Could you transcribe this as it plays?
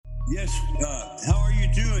Yes, how are you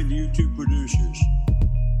doing, YouTube producers?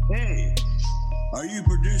 Hey, are you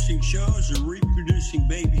producing shows or reproducing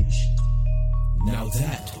babies? Now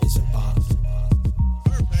that is a bop.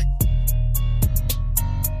 Perfect.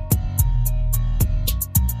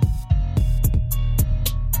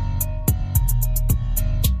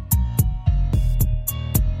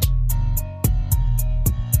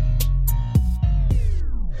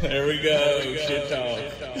 There we go. Shit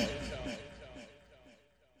talk.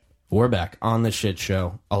 We're back on the shit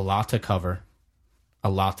show. A lot to cover.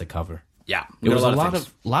 Yeah. It was a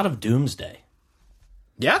things. lot of doomsday.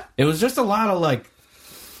 Yeah? It was just a lot of like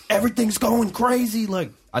everything's going crazy.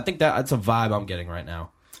 Like I think that's a vibe I'm getting right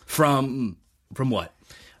now. From what?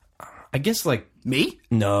 I guess like Me?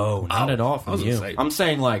 no, not Oh, at all I from was gonna you. say- I'm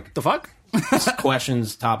saying like The fuck?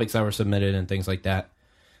 questions, topics that were submitted, and things like that.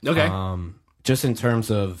 Okay. Just in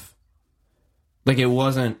terms of like it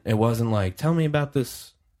wasn't like tell me about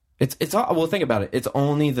this. It's all, well, think about it. It's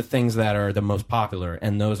only the things that are the most popular,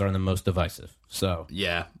 and those are the most divisive. So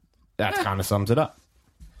Yeah. that kind of sums it up.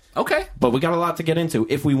 Okay. But we got a lot to get into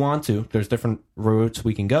if we want to. There's different routes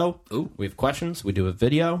we can go. Ooh. We have questions. We do a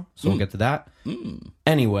video, so we'll get to that.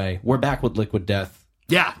 Anyway, we're back with Liquid Death.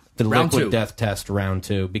 Yeah. The Round Liquid 2. Death test round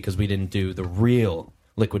 2 because we didn't do the real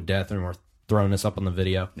Liquid Death, and we're throwing this up on the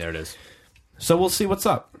video. There it is. So we'll see what's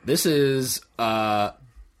up. This is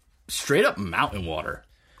straight up mountain water.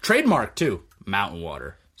 Trademark, too. Mountain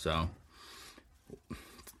water. So,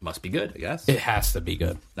 must be good, I guess. It has to be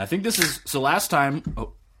good. I think this is... So last time...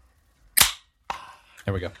 Oh,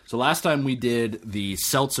 There we go. so last time we did the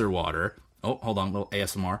seltzer water. Oh, hold on. A little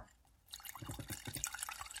ASMR.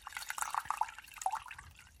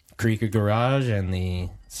 Creaker Garage and the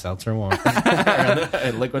Seltzer one.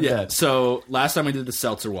 Liquid Yeah. Death. So last time we did the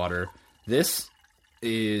seltzer water. This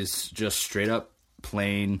is just straight up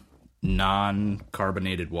plain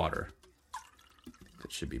non-carbonated water.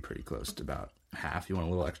 It should be pretty close to about half. You want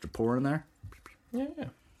a little extra pour in there? Yeah.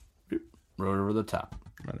 Right over the top.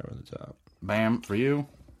 Right over the top. Bam, for you.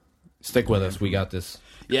 Stick with us. We got this.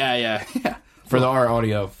 Yeah. For our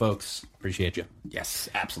audio folks, appreciate you. Yes,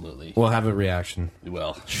 absolutely. We'll have a reaction We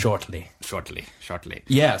will. shortly. Shortly.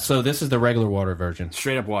 Yeah, so this is the regular water version.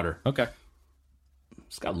 Straight up water. Okay.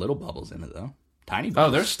 It's got little bubbles in it, though. Tiny Oh,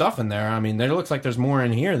 bubbles. there's stuff in there. I mean, there looks like there's more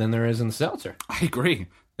in here than there is in the seltzer. I agree.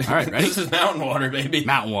 All right, ready? This is mountain water, baby.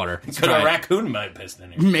 Mountain water. Let's Could try a it. raccoon might piss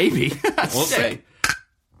in here. Maybe. We'll see.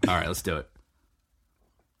 All right, let's do it.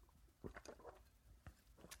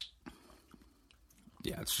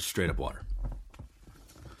 Yeah, it's just straight up water.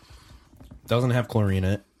 Doesn't have chlorine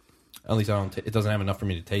in it. At least I don't. It doesn't have enough for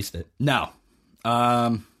me to taste it. No.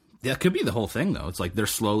 That could be the whole thing, though. It's like they're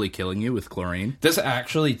slowly killing you with chlorine. This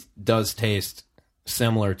actually does taste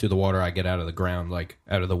similar to the water I get out of the ground, like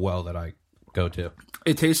out of the well that I go to.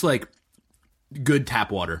 It tastes like good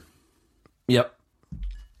tap water. Yep.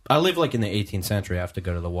 I live like in the 18th century. I have to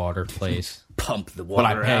go to the water place, Pump the but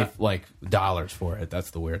I water pay out. like dollars for it.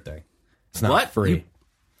 That's the weird thing. It's not What? free.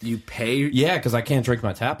 You pay... Yeah, because I can't drink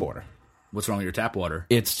my tap water. What's wrong with your tap water?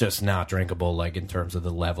 It's just not drinkable, like in terms of the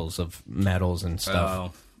levels of metals and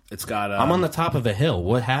stuff. Oh, it's got... I'm on the top of a hill.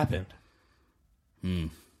 What happened?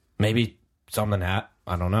 Maybe something I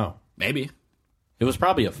don't know. Maybe. It was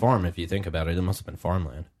probably a farm if you think about it. It must have been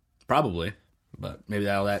farmland. Probably. But Maybe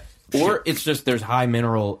all that... or it's just there's high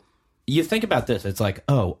mineral. You think about this. It's like,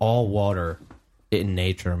 oh, all water in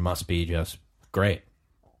nature must be just great.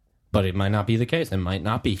 But it might not be the case. It might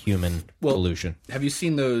not be human pollution. Have you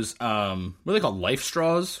seen those, what are they called, life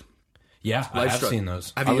straws? Yeah, I Life have straw- seen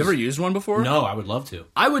those. Have you ever used one before? No, I would love to.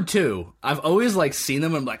 I would too. I've always like seen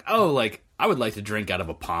them and I'm like, oh, like I would like to drink out of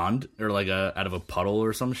a pond or like out of a puddle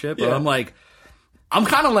or some shit. But Yeah. I'm like, I'm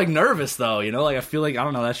kind of like nervous though, you know, like I feel like, I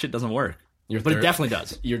don't know, that shit doesn't work. But it definitely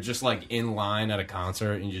does. You're just like in line at a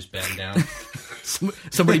concert and you just bend down.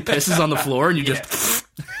 Somebody pisses on the floor and you just,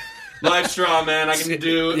 Life straw, man. I can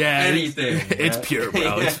do anything. It's pure,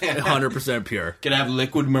 bro. It's 100% pure. Could have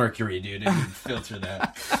liquid mercury, dude, and you filter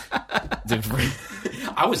that. Dude,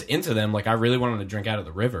 I was into them. Like, I really wanted to drink out of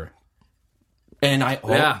the river. And I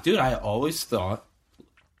always thought,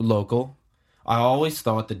 local, I always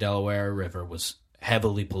thought the Delaware River was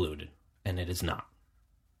heavily polluted, and it is not.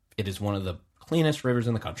 It is one of the cleanest rivers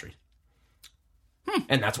in the country.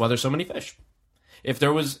 And that's why there's so many fish. If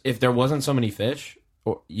there wasn't so many fish,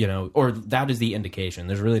 or that is the indication.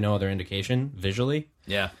 There's really no other indication visually.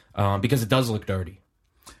 Yeah. Because it does look dirty.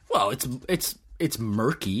 Well, it's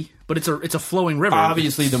murky, but it's a flowing river.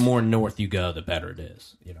 Obviously, the more north you go, the better it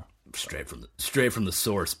is. Straight from the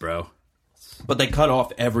source, bro. But they cut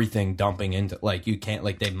off everything dumping into, like, you can't,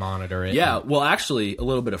 like, they monitor it. Yeah, well, actually, a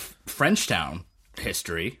little bit of Frenchtown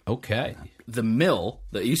history. Okay. The mill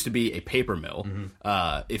that used to be a paper mill,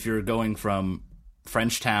 if you're going from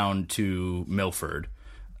Frenchtown to Milford,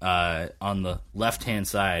 on the left-hand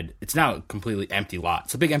side, it's now a completely empty lot.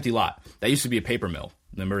 It's a big empty lot. That used to be a paper mill.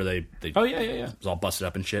 Remember they Oh, yeah. it was all busted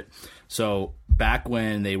up and shit. So back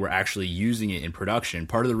when they were actually using it in production,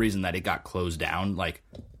 part of the reason that it got closed down like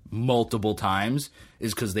multiple times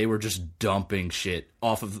is because they were just dumping shit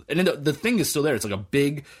off of. And then the thing is still there. It's like a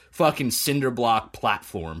big fucking cinder block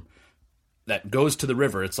platform that goes to the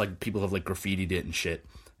river. It's like people have like graffitied it and shit.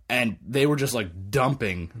 And they were just like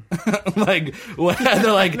dumping, like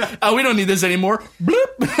they're like, oh, we don't need this anymore.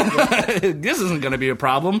 Bloop. This isn't going to be a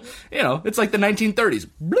problem. You know, it's like the 1930s.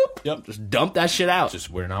 Bloop. Yep. Just dump that shit out. Just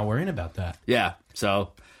we're not worrying about that. Yeah.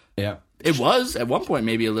 So Yeah. it was at one point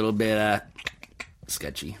maybe a little bit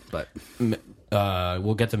sketchy, but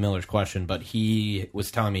We'll get to Miller's question, but he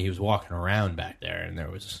was telling me he was walking around back there, and there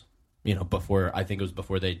was, I think it was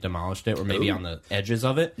before they demolished it, or maybe on the edges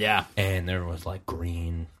of it. Yeah. And there was like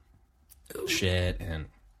green shit and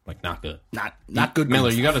like not good. Not good. Miller,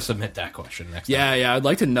 you got to submit that question next time. Yeah. I'd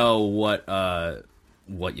like to know what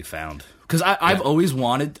you found, because I've always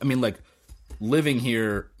wanted. I mean, like living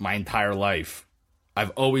here my entire life,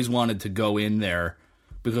 I've always wanted to go in there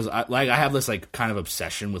because I have this like kind of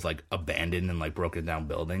obsession with like abandoned and like broken down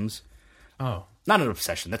buildings. Oh, not an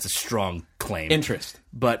obsession. That's a strong claim. interest.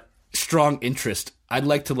 But strong interest. I'd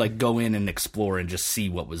like to like go in and explore and just see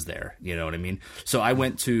what was there. You know what I mean? So I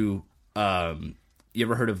went to. You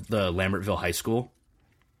ever heard of the Lambertville High School?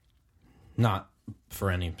 Not for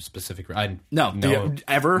any specific. No.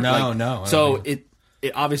 Ever? No, Like, no. So it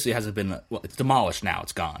obviously hasn't been. Well, it's demolished now.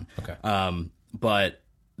 It's gone. Okay. But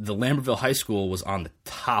the Lambertville High School was on the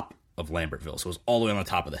top of Lambertville, so it was all the way on the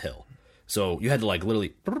top of the hill. So you had to like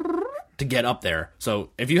literally to get up there.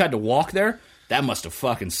 So if you had to walk there, that must have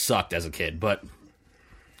fucking sucked as a kid. But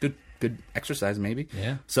good exercise maybe.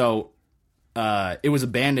 Yeah. So it was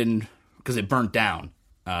abandoned because it burnt down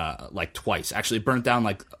like twice. Actually, it burnt down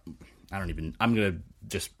like I'm gonna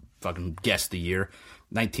just fucking guess the year,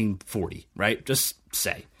 1940, right? Just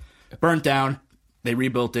say it burnt down. They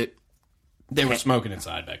rebuilt it. They were smoking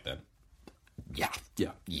inside back then. Yeah.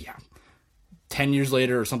 10 years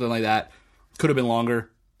later or something like that. Could have been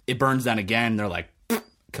longer. It burns down again. They're like,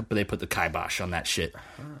 but they put the kibosh on that shit.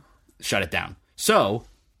 Shut it down. So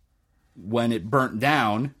when it burnt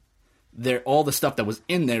down, all the stuff that was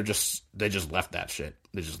in there they just left that shit.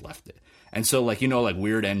 They just left it. And so like like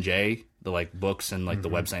Weird NJ, the like books and like the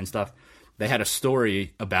website and stuff, they had a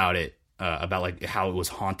story about it, about like how it was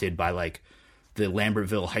haunted by like the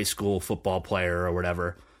Lambertville High School football player or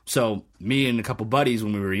whatever. So me and a couple buddies,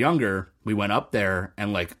 when we were younger, we went up there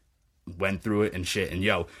and like went through it and shit.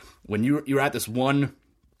 And when you're at this one,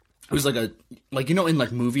 it was like in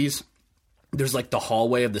like movies, there's like the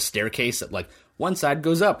hallway of the staircase that like one side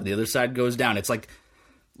goes up and the other side goes down. It's like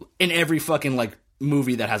in every fucking like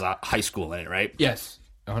movie that has a high school in it, right? Yes,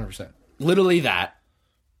 100%. Literally that.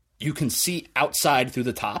 You can see outside through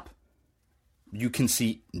the top. You can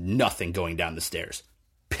see nothing going down the stairs.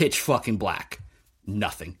 Pitch fucking black.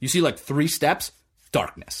 Nothing. You see like 3 steps,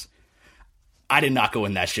 darkness. I did not go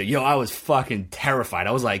in that shit. I was fucking terrified.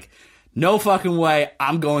 I was like, no fucking way,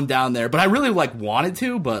 I'm going down there. But I really like wanted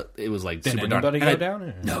to, but it was like super dark. Did anybody go down?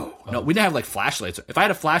 Or? No, we didn't have like flashlights. If I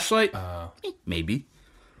had a flashlight, maybe.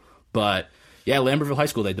 But yeah, Lambertville High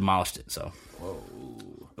School, they demolished it. So, whoa.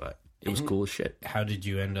 But it was cool as shit. How did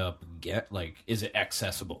you end up is it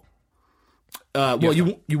accessible? Well,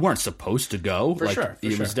 you weren't supposed to go. For sure.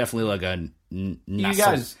 It was definitely like a. You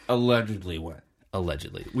guys allegedly went.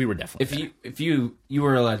 Allegedly, we were definitely. If you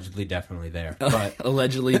were allegedly definitely there, but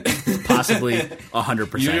allegedly, possibly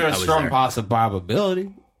 100%. You're a strong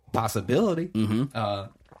possibility.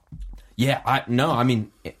 Mm-hmm. Yeah.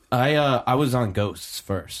 I was on Ghosts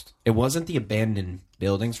first. It wasn't the abandoned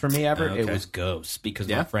buildings for me ever. Okay. It was Ghosts because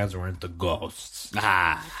my friends were into ghosts.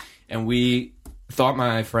 And we thought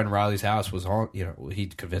my friend Riley's house was haunted. He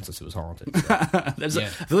convinced us it was haunted. So. I feel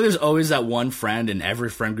like there's always that one friend in every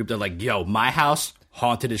friend group that like, my house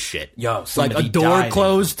haunted as shit. Like a door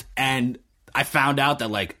closed, and I found out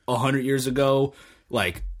that like 100 years ago,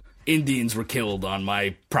 like Indians were killed on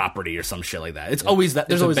my property or some shit like that. It's always that.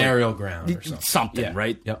 There's always a burial ground or something,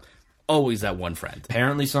 right? Yep. Always that one friend.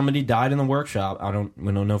 Apparently somebody died in the workshop.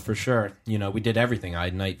 We don't know for sure. We did everything. I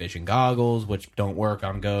had night vision goggles, which don't work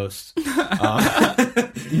on ghosts.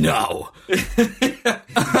 No.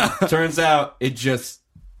 Turns out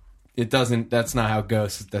it doesn't. That's not how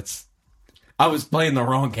ghosts. I was playing the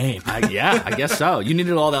wrong game. I guess so. You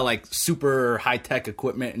needed all that like super high tech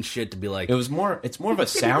equipment and shit to be like. It's more of a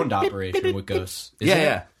sound operation with ghosts.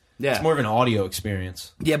 Yeah. Yeah. It's more of an audio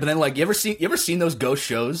experience. Yeah, but then like you ever seen those ghost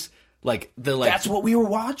shows? Like the like That's what we were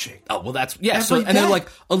watching. Oh well, that's yeah. Every So and day. then like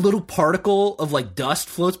a little particle of like dust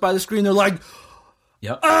floats by the screen. They're like,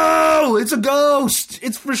 Yep. oh, it's a ghost.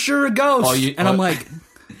 It's for sure a ghost. I'm like,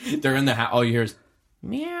 They're in the house. All you hear is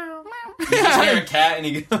meow. You just hear a cat, and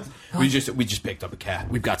he goes, "We just picked up a cat.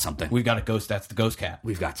 we've got something. We've got a ghost. That's the ghost cat."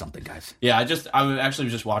 We've got something, guys. Yeah, I was actually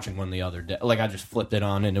just watching one the other day. Like I just flipped it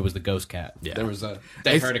on, and it was the ghost cat. Yeah.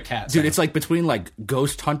 They heard a cat. Dude, sound. it's like between like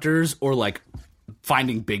ghost hunters or like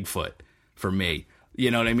finding Bigfoot for me.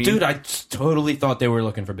 You know what I mean? Dude, I totally thought they were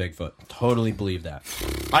looking for Bigfoot. Totally believed that.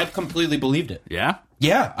 I completely believed it. Yeah?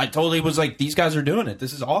 Yeah, I totally was like, these guys are doing it.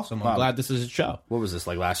 This is awesome. I'm glad this is a show. What was this,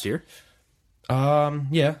 like last year?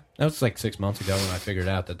 Yeah, that was like 6 months ago when I figured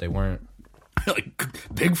out that they weren't. Like,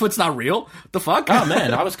 Bigfoot's not real? What the fuck? Oh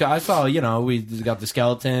man, I saw, we got the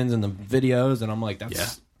skeletons and the videos, and I'm like, that's.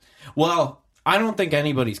 Yeah. Well, I don't think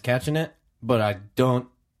anybody's catching it, but I don't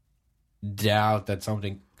doubt that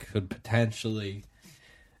something could potentially.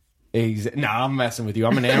 No, I'm messing with you.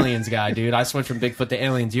 I'm an aliens guy, dude. I switched from Bigfoot to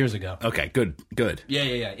aliens years ago. Okay, good. Yeah.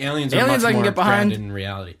 Aliens Aliens are much I can more get behind. grounded in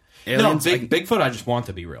reality. Aliens, no, Bigfoot I just want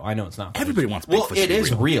to be real. I know it's not. Everybody wants Well, Bigfoot to it be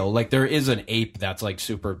is real. real. Like, there is an ape that's, like,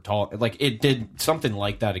 super tall. Like, it did something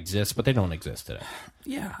like that exist, but they don't exist today.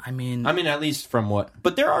 Yeah, I mean, at least from what...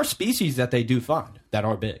 But there are species that they do find that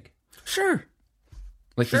are big. sure.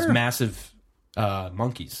 Like Sure. these massive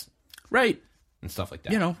monkeys Right. and stuff like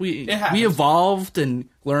that. You know, we happens. evolved and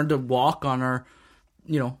learned to walk on our,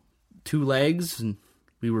 2 legs, and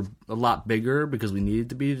we were a lot bigger because we needed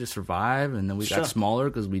to be to survive, and then we Sure. got smaller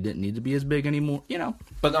because we didn't need to be as big anymore,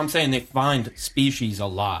 But I'm saying they find species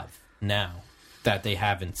alive now that they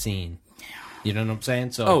haven't seen. You know what I'm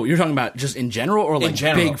saying? So Oh, you're talking about just in general or like in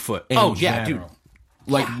general, Bigfoot? in Oh, yeah, general. dude.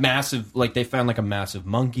 Like massive, like they found like a massive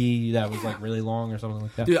monkey that was like really long or something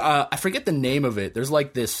like that. Dude, I forget the name of it. There's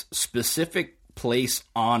like this specific place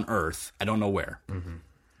on Earth. I don't know where. Mm-hmm.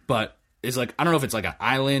 But it's like, I don't know if it's like an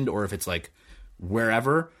island or if it's like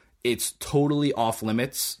wherever. It's totally off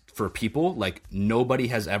limits for people. Like nobody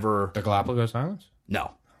has ever. The Galapagos Islands?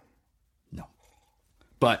 No.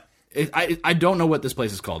 But I don't know what this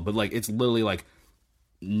place is called. But like it's literally like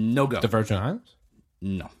no go. The Virgin Islands?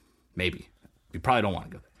 No. Maybe. You probably don't want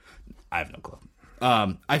to go there. I have no clue.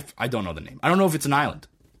 I don't know the name. I don't know if it's an island.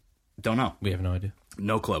 Don't know. We have no idea.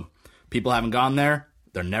 No clue. People haven't gone there.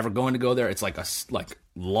 They're never going to go there. It's like a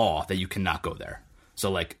law that you cannot go there. So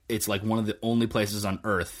like it's like one of the only places on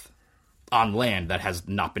Earth, on land, that has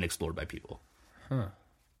not been explored by people.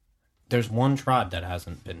 There's one tribe that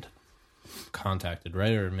hasn't been contacted,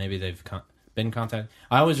 right? Or maybe they've been contacted.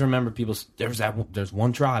 I always remember people. There's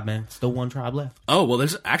one tribe, man. Still one tribe left. Oh well,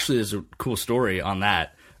 there's a cool story on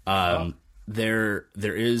that. There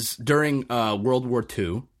is during World War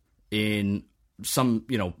II in some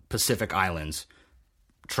Pacific islands,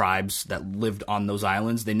 tribes that lived on those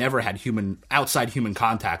islands. They never had outside human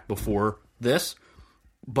contact before this,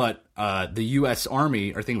 but the U.S.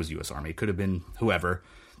 Army, or I think it was U.S. Army, could have been whoever,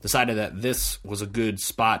 decided that this was a good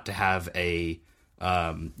spot to have a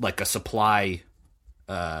supply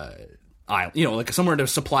island, like somewhere to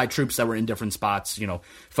supply troops that were in different spots,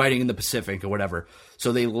 fighting in the Pacific or whatever.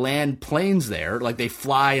 So they land planes there, like they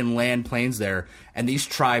fly and land planes there, and these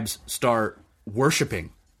tribes start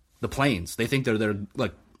worshiping the planes. They think they're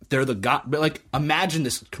the god. But like, imagine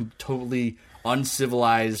this totally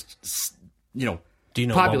uncivilized, Do you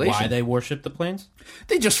know population. why they worship the planes?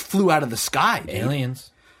 They just flew out of the sky, dude. Aliens.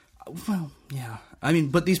 Well, yeah. I mean,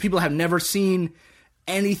 but these people have never seen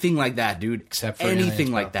anything like that, dude. Except for anything aliens,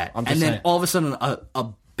 like bro. that. I'm And just then saying. all of a sudden, a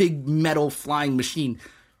big metal flying machine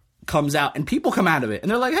comes out, and people come out of it,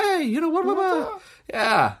 and they're like, "Hey, what?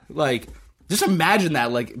 Yeah, like just imagine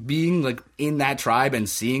that, like being like in that tribe and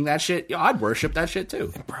seeing that shit. Yo, I'd worship that shit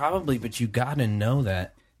too. Probably, but you gotta know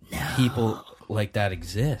that people like that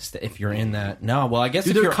exist. If you're in that, well, I guess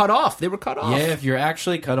Dude, if they're you're cut off. They were cut off. Yeah, if you're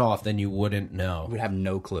actually cut off, then you wouldn't know. You would have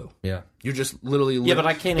no clue. Yeah, You're just literally. yeah, but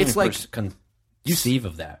I can't It's even like conceive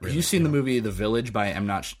of that. Really. you seen the movie The Village by M.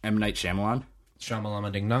 Night Shyamalan?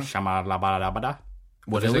 Shamalama Ding Dong? Shamalabadabada.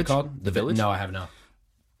 What is it called? The Village. No, I have not.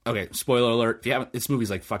 Okay, spoiler alert. If you haven't, this movie's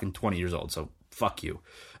like fucking 20 years old, so fuck you.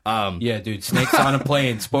 Yeah, dude, snakes on a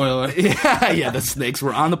plane. Spoiler. Yeah, the snakes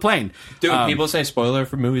were on the plane. Dude, people say spoiler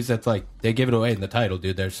for movies that's like, they give it away in the title,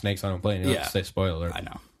 dude. There's snakes on a plane. You don't have to say spoiler. I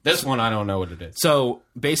know. This one, I don't know what it is. So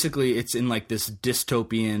basically, it's in like this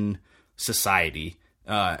dystopian society,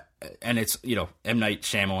 and it's M. Night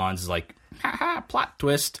Shyamalan's like plot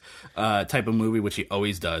twist type of movie, which he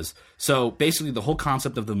always does. So basically, the whole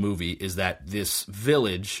concept of the movie is that this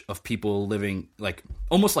village of people living like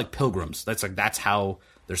almost like pilgrims. That's how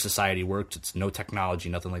their society works. It's no technology,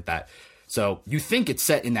 nothing like that. So you think it's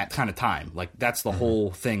set in that kind of time. Like, that's the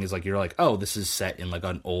whole thing, is like, you're like, oh, this is set in like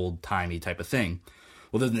an old-timey type of thing.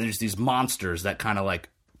 Well, then there's these monsters that kind of like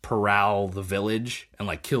prowl the village and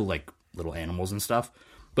like kill like little animals and stuff.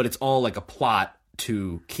 But it's all like a plot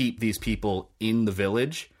to keep these people in the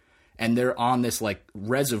village. And they're on this like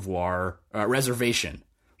reservation,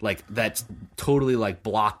 like that's totally like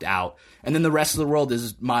blocked out. And then the rest of the world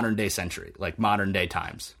is modern day century, like modern day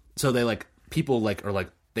times. So they like, people like are like,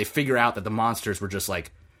 they figure out that the monsters were just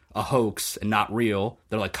like a hoax and not real.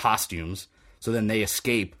 They're like costumes. So then they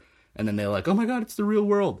escape, and then they're like, oh my God, it's the real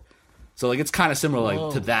world. So like, it's kind of similar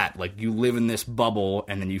like to that. Like, you live in this bubble,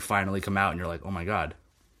 and then you finally come out and you're like, oh my God,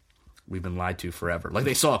 we've been lied to forever. Like,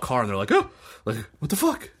 they saw a car and they're like, oh, like, what the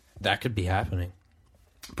fuck? That could be happening.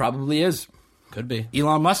 Probably is. Could be.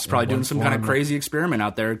 Elon Musk's probably doing some kind of crazy experiment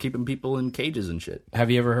out there, keeping people in cages and shit. Have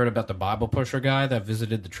you ever heard about the Bible pusher guy that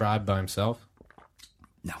visited the tribe by himself?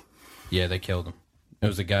 No. Yeah, they killed him. It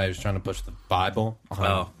was a guy who was trying to push the Bible.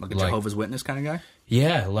 Like a Jehovah's Witness kind of guy?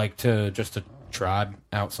 Yeah, like to just a tribe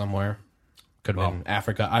out somewhere. Could have been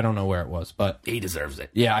Africa. I don't know where it was, but he deserves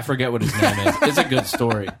it. Yeah, I forget what his name is. It's a good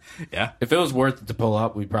story. Yeah. If it was worth it to pull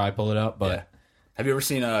up, we'd probably pull it up. But yeah. Have you ever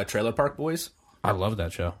seen Trailer Park Boys? I love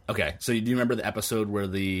that show. Okay, so do you remember the episode where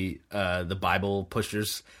the Bible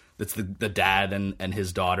pushers, that's the dad and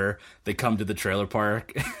his daughter, they come to the trailer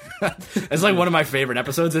park? It's like one of my favorite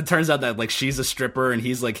episodes. It turns out that like she's a stripper and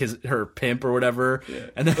he's like her pimp or whatever. Yeah.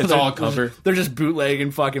 And then it's all covered. They're just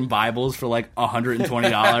bootlegging fucking Bibles for like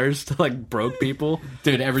 $120 to like broke people.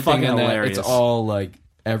 Dude, everything fucking in hilarious. It's all like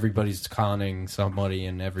everybody's conning somebody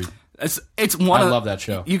and every. It's one. I love that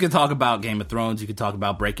show. You can talk about Game of Thrones. You can talk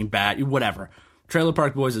about Breaking Bad. Whatever. Trailer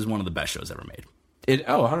Park Boys is one of the best shows ever made.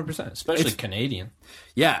 100%, especially Canadian.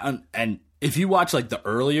 Yeah, and if you watch like the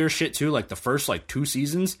earlier shit too, like the first like 2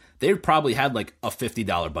 seasons, they probably had like a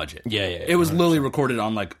 $50 budget. Yeah. It was literally recorded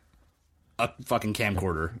on like a fucking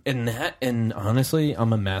camcorder. And honestly,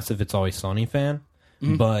 I'm a massive It's Always Sunny fan,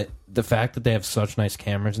 but the fact that they have such nice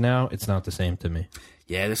cameras now, it's not the same to me.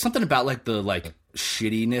 Yeah, there's something about like the like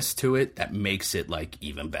shittiness to it that makes it like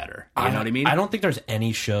even better. You know what I mean? I don't think there's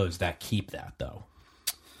any shows that keep that though.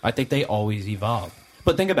 I think they always evolve.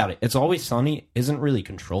 But think about it. It's Always Sunny isn't really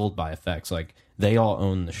controlled by effects. Like, they all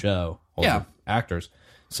own the show. All the actors.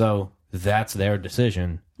 So that's their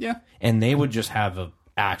decision. Yeah. And they would just have a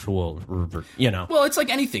actual, Well, it's like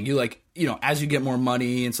anything. You like, as you get more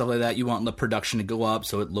money and stuff like that, you want the production to go up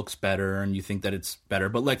so it looks better and you think that it's better.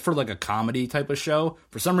 But like for like a comedy type of show,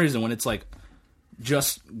 for some reason when it's like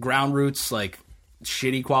just ground roots, like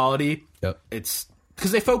shitty quality, it's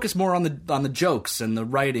because they focus more on the jokes and the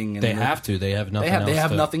writing. And they have to. They have nothing else. They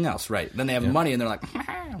have nothing else, right? Then they have money and they're like,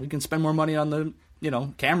 we can spend more money on the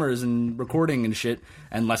cameras and recording and shit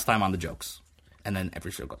and less time on the jokes. And then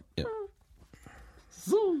every show goes. Yep.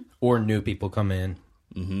 Or new people come in.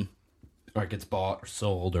 Mm-hmm. Or it gets bought or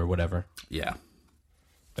sold or whatever. Yeah.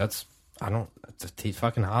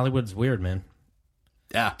 Fucking Hollywood's weird, man.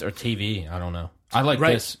 Yeah. Or TV, I don't know. I like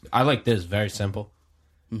this. I like this. Very simple.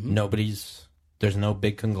 Mm-hmm. There's no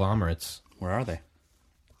big conglomerates. Where are they?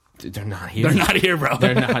 They're not here. They're not here, bro.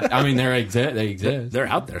 They're not. I mean, they exist. They're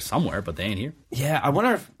out there somewhere, but they ain't here. Yeah, I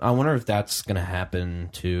wonder if that's gonna happen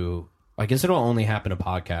to. I guess it'll only happen to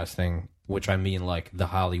podcasting, which I mean like the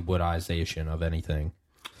Hollywoodization of anything.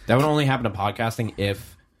 That would only happen to podcasting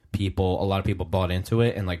if a lot of people bought into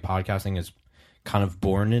it, and like podcasting is kind of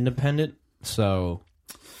born independent. So,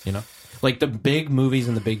 like the big movies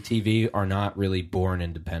and the big TV are not really born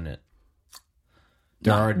independent.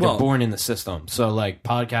 They're born in the system. So like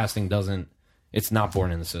podcasting it's not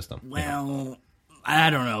born in the system. Well, I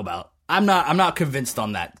don't know about. I'm not convinced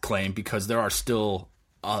on that claim because there are still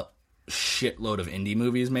a shitload of indie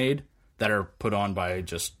movies made that are put on by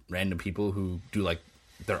just random people who do like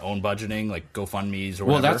their own budgeting, like GoFundMe's or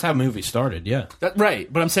whatever. Well, that's how movies started, yeah.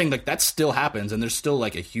 Right, but I'm saying like that still happens, and there's still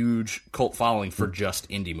like a huge cult following for just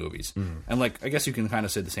indie movies. And like I guess you can kind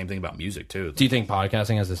of say the same thing about music too. Do you think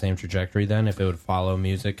podcasting has the same trajectory then if it would follow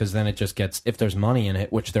music? Because then it just gets, if there's money in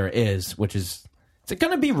it, which there is, it's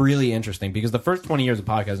going to be really interesting because the first 20 years of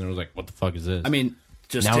podcasting was like, what the fuck is this? I mean,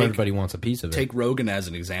 everybody wants a piece of it. Take Rogan as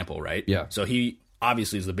an example, right? Yeah. So he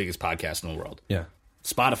obviously is the biggest podcast in the world. Yeah.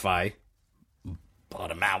 Spotify bought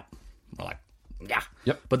him out. We're like, yeah.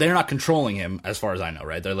 Yep. But they're not controlling him as far as I know,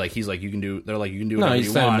 right? They're like, you can do whatever you want. No,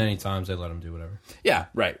 he's said it many times. They let him do whatever. Yeah,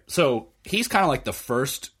 right. So he's kind of like the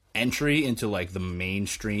first entry into like the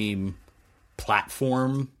mainstream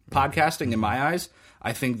platform podcasting in my eyes.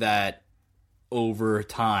 I think that over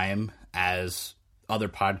time, as other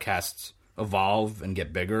podcasts evolve and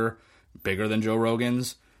get bigger, bigger than Joe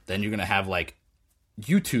Rogan's, then you're going to have like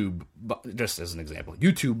YouTube, just as an example,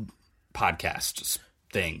 YouTube podcast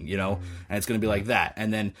thing, you know, and it's going to be like that.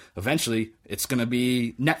 And then eventually it's going to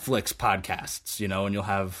be Netflix podcasts, you know, and you'll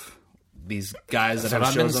have these guys that have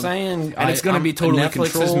shows. I've been saying. And it's going to be totally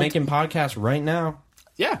Netflix controlled. is making podcasts right now.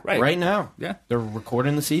 Yeah, right. Right now. Yeah. They're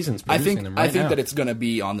recording the seasons, I producing think them right I think now. that it's going to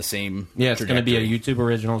be on the same Yeah, it's going to be a trajectory. YouTube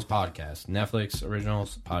Originals podcast. Netflix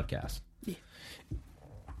Originals podcast.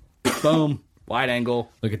 Boom. Wide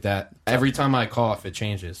angle. Look at that. Every time I cough, it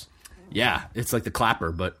changes. Yeah, it's like the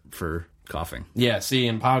clapper, but for coughing. Yeah, see,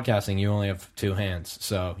 in podcasting, you only have 2 hands,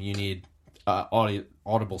 so you need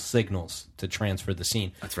audible signals to transfer the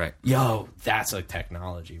scene. That's right. Yo, that's a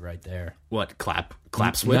technology right there. What, clap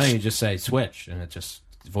switch? No, you just say switch, and it just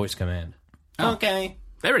voice command. Oh. Okay.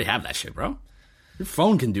 They already have that shit, bro. Your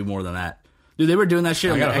phone can do more than that. Dude, they were doing that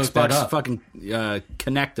shit on the gotta hook that Xbox up. fucking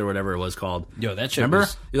Connect or whatever it was called. Yo, that shit Remember?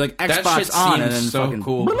 was- You're like that Xbox shit on and seems then so fucking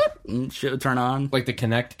cool. and shit would turn on. Like, the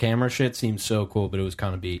Kinect camera shit seems so cool, but it was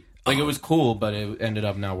kind of beat. Like, it was cool, but it ended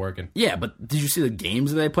up not working. Yeah, but did you see the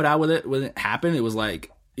games that they put out with it when it happened? It was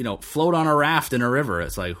like, you know, float on a raft in a river.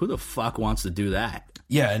 It's like, who the fuck wants to do that?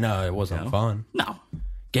 Yeah, no, it wasn't fun. No.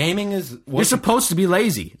 Gaming is... You're supposed to be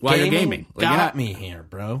lazy while you're gaming. Like, you're got not- me here,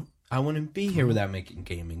 bro. I wouldn't be here without making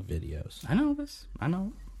gaming videos. I know this. I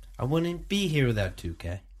know. I wouldn't be here without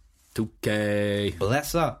 2K. 2K.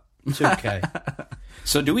 Bless up. 2K.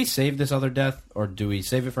 So do we save this other death, or do we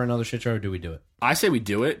save it for another shit show, or do we do it? I say we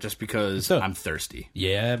do it just because So- I'm thirsty.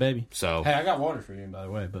 Yeah, baby. So Hey, I got water for you, by the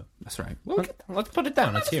way, but that's right. Well, let's put it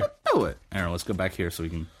down. It's here. do it. Aaron, let's go back here so we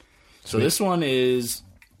can. So this one is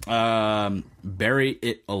Bury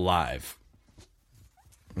It Alive.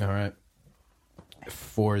 All right.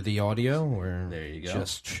 For the audio, we're There you go.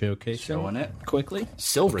 just showcasing Showing it. quickly.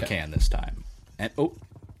 Silver can this time. And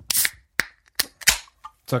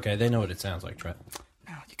It's okay. They know what it sounds like, Trent.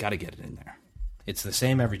 you got to get it in there. It's the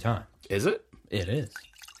same every time. Is it? It is.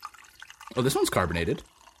 Oh, this one's carbonated.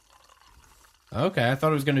 Okay, I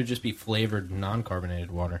thought it was going to just be flavored non-carbonated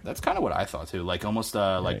water. That's kind of what I thought too. Like almost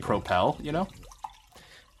like you go. Propel, you know?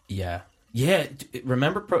 Yeah. Yeah,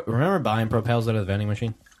 remember buying Propels out of the vending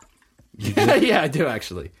machine? Yeah, I do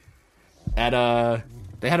actually. At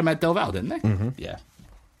they had them at Del Val, didn't they? Mm-hmm. Yeah.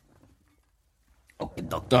 Oh,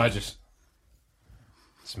 I just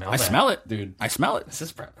smell I that. smell it, dude. I smell it.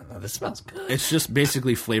 This smells good. It's just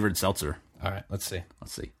basically flavored seltzer. All right, let's see.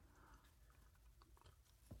 Let's see.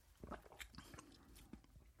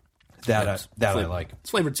 That I Flavor- like. It's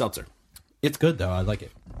flavored seltzer. It's good though. I like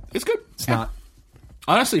it. It's good. It's not.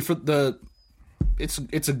 Honestly, for the it's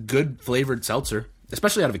a good flavored seltzer,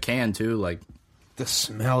 especially out of a can too. Like, The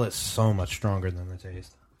smell is so much stronger than the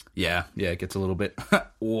taste. yeah, it gets a little bit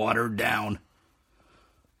watered down.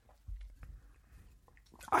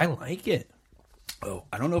 I like it. Oh,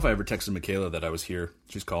 I don't know if I ever texted Michaela that I was here.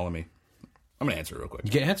 She's calling me. I'm gonna answer it real quick.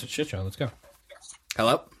 Get answered, shit show. Let's go.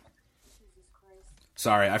 Hello.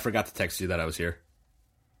 Sorry, I forgot to text you that I was here.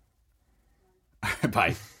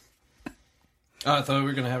 Bye. Oh, I thought we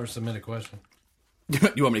were gonna have her submit a question.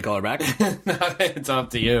 You want me to call her back? It's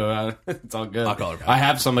up to you. It's all good. I'll call her back. I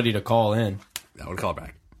have somebody to call in. I would call her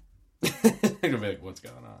back. They're gonna be like, "What's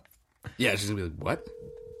going on?" Yeah, she's gonna be like, "What?"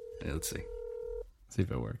 Yeah, let's see. See if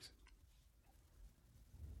it works.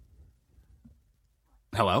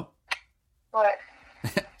 Hello. What?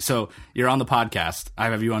 So you're on the podcast. I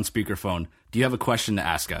have you on speakerphone. Do you have a question to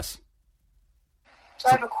ask us? Do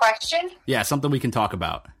I have a question? Yeah, something we can talk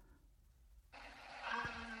about.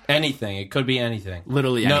 Anything. It could be anything.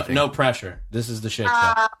 Literally anything. No pressure. This is the shit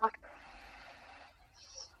show.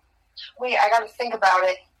 Wait, I gotta think about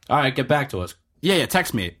it. All right, get back to us Yeah,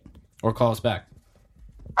 text me. or call us back.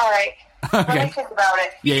 Alright. Let Okay. me think about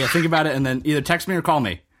it. Yeah, think about it and then either text me or call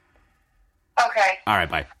me. Okay. All right,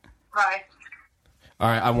 bye. Bye. All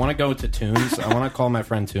right, I want to go to Tunes. I want to call my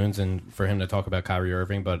friend Tunes and for him to talk about Kyrie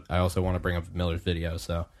Irving, but I also want to bring up Miller's video.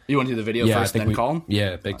 So You want to do the video yeah, first, I think then call him?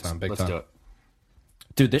 Yeah, big time. Let's do it.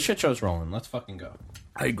 Dude, this shit show's rolling. Let's fucking go.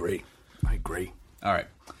 I agree. All right.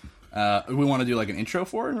 We want to do like an intro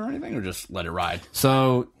for it or anything, or just let it ride?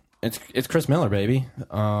 So it's Chris Miller, baby.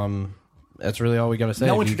 That's really all we got to say.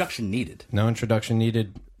 No introduction needed. No introduction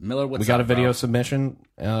needed. Miller, what's We got up, a video bro? submission.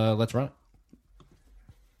 Let's run it.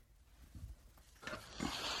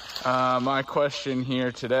 My question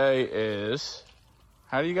here today is,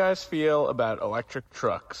 how do you guys feel about electric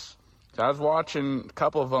trucks? So I was watching a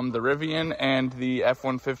couple of them, the Rivian and the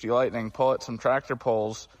F-150 Lightning, pull at some tractor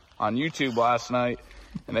poles on YouTube last night,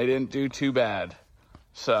 and they didn't do too bad.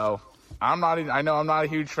 So I know I'm not a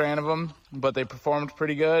huge fan of them, but they performed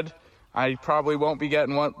pretty good. I probably won't be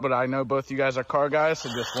getting one, but I know both you guys are car guys, so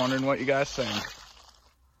just wondering what you guys think.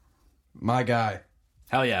 My guy.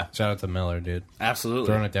 Hell yeah. Shout out to Miller, dude. Absolutely.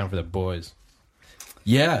 Throwing it down for the boys.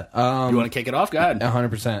 Yeah. You want to kick it off? Go ahead.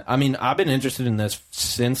 100%. I mean, I've been interested in this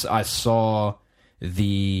since I saw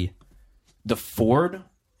the Ford.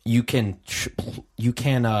 You can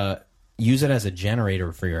use it as a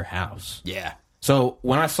generator for your house. Yeah. So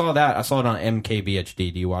when I saw that, I saw it on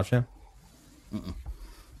MKBHD. Do you watch him? Mm-mm.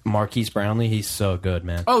 Marquise Brownlee, he's so good,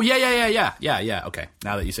 man. Oh, yeah. Okay,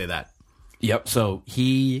 now that you say that. Yep. So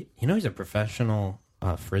he's a professional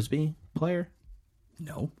Frisbee player.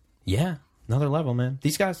 No. Yeah. Another level, man.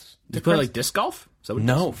 These guys. They play like disc golf?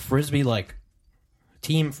 No, Frisbee, like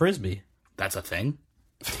team Frisbee. That's a thing?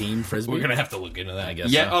 Team Frisbee? We're going to have to look into that, I guess.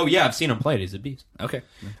 Yeah. So. Oh, yeah. I've seen him play. He's a beast. Okay.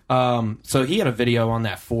 So he had a video on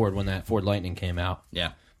that Ford when that Ford Lightning came out.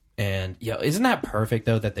 Yeah. And yeah, isn't that perfect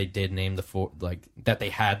though that they did name the Ford, like that they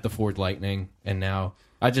had the Ford Lightning, and now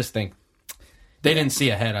I just think they didn't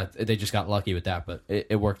see ahead. They just got lucky with that, but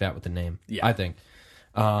it worked out with the name. Yeah. I think.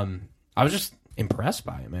 I was just impressed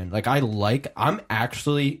by it, man. Like I'm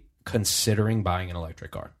actually considering buying an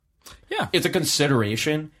electric car. Yeah. It's a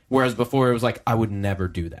consideration, whereas before it was like I would never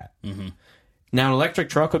do that. Mm-hmm. Now an electric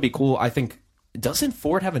truck would be cool. I think. Doesn't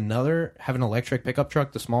Ford have an electric pickup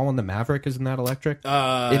truck? The small one, the Maverick, isn't that electric?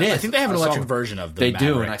 It is. I think they have an electric version of the They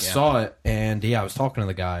Maverick, do, and I saw it, and yeah, I was talking to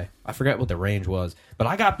the guy. I forget what the range was, but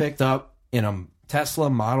I got picked up in a Tesla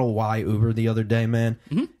Model Y Uber the other day, man,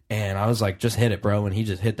 and I was like, just hit it, bro, and he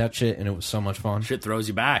just hit that shit, and it was so much fun. Shit throws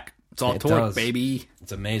you back. It's all It torque, does. baby.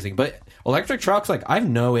 It's amazing. But electric trucks, like, I have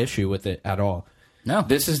no issue with it at all. No.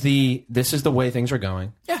 This is the way things are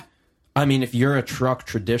going. Yeah. I mean, if you're a truck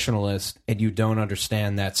traditionalist and you don't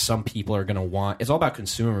understand that some people are going to want, it's all about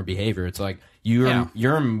consumer behavior. It's like you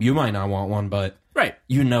might not want one, but Right.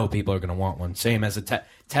 you know people are going to want one. Same as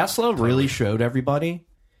Tesla really showed everybody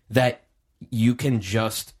that you can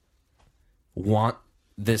just want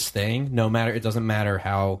this thing, no matter, it doesn't matter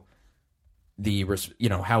how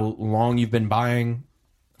how long you've been buying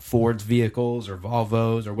Ford's vehicles or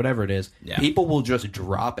Volvos or whatever it is. Yeah. People will just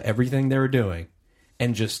drop everything they're doing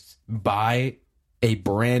and just buy a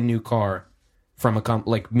brand new car from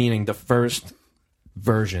a meaning the first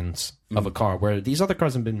versions of a car, where these other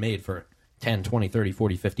cars have been made for 10, 20, 30,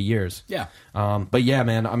 40, 50 years. Yeah. But yeah,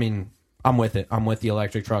 man, I mean, I'm with it. I'm with the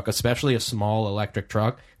electric truck, especially a small electric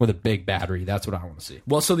truck with a big battery. That's what I want to see.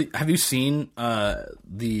 Well, so have you seen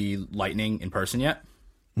the Lightning in person yet?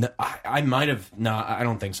 No, I might have. No, I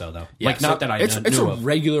don't think so, though. Yeah, not that I knew it's a of.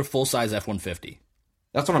 regular full-size F-150.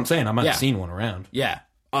 That's what I'm saying. I might have seen one around. Yeah.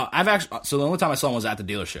 I've actually. So the only time I saw one was at the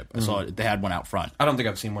dealership. I saw they had one out front. I don't think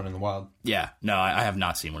I've seen one in the wild. Yeah. No, I have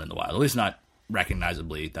not seen one in the wild. At least not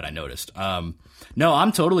recognizably that I noticed. No,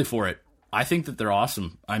 I'm totally for it. I think that they're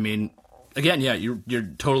awesome. I mean, again, yeah, you're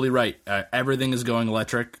totally right. Everything is going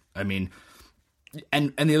electric. I mean,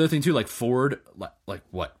 and the other thing too, like Ford, like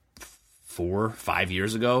what, 4 or 5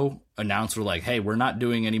 years ago, announced were like, hey, we're not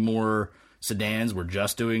doing any more sedans. We're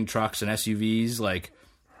just doing trucks and SUVs. Like,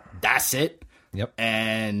 that's it. Yep.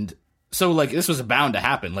 And so, like, this was bound to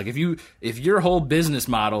happen. Like, if your whole business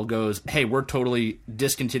model goes, hey, we're totally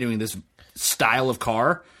discontinuing this style of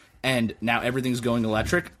car, and now everything's going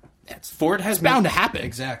electric, Ford has bound to happen.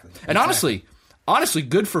 Exactly. And honestly,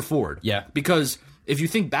 good for Ford. Yeah. Because if you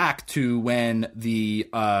think back to when the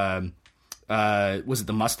was it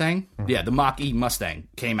the Mustang? Mm-hmm. Yeah, the Mach-E Mustang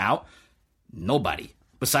came out, nobody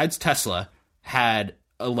besides Tesla had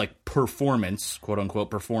a performance, quote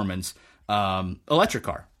unquote performance, electric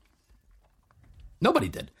car. Nobody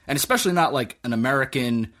did. And especially not like an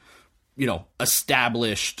American,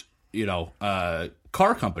 established,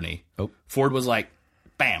 car company. Oh. Ford was like,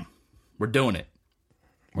 bam, we're doing it.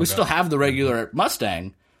 We still have the regular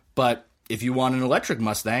Mustang, but if you want an electric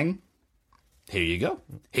Mustang, here you go.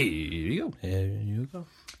 Here you go. Here you go.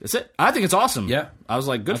 That's it. I think it's awesome. Yeah. I was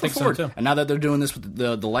like, good for think so, Ford. too. And now that they're doing this with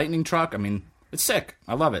the Lightning truck, I mean, it's sick.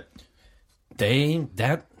 I love it.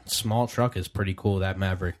 That small truck is pretty cool, that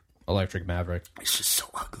Maverick, electric Maverick. It's just so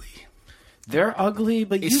ugly. They're ugly,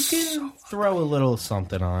 but It's you can throw a little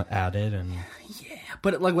something at it, and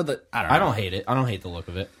But with the, I don't know. I don't hate it. I don't hate the look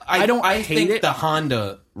of it. I think hate it. the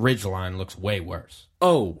Honda Ridgeline looks way worse.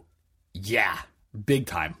 Oh, yeah. Big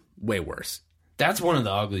time. Way worse. That's one of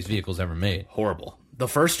the ugliest vehicles ever made. Horrible. The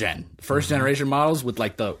first generation models with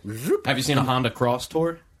the zoop. Have you seen a Honda Cross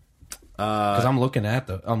Tour? Because I'm looking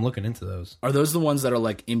into those. Are those the ones that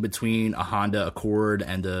are in between a Honda Accord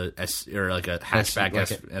and a hatchback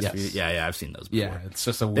SUV? yes. Yeah, I've seen those before. Yeah, it's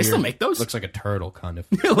just a weird... They still make those? Looks like a turtle, kind of.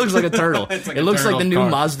 It looks like a turtle. It looks like the new car.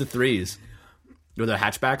 Mazda 3s. Or the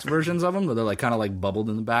hatchbacks versions of them, where they're kind of bubbled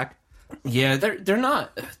in the back. Yeah, they're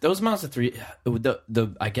not those Mazda 3.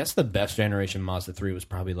 The I guess the best generation Mazda 3 was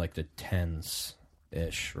probably like the 10s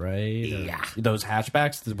ish, right? Yeah. Those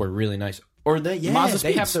hatchbacks were really nice. Or they Mazda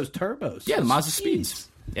they have Speeds. those turbos. Yeah, the Mazda Speeds.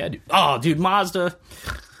 Yeah, dude. Oh, dude, Mazda.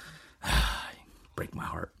 Break my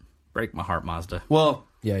heart. Break my heart, Mazda. Well,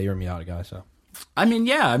 yeah, you're a Miata guy, so I mean,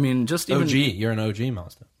 yeah, I mean, just even OG. You're an OG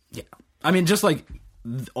Mazda. Yeah, I mean, just like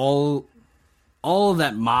all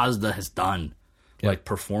that Mazda has done, like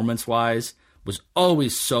performance wise, was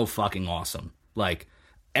always so fucking awesome. Like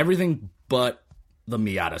everything but the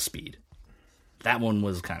Miata Speed. That one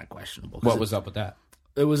was kind of questionable. What was up with that?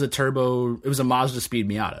 It was a turbo. It was a Mazda Speed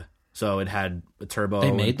Miata, so it had a turbo.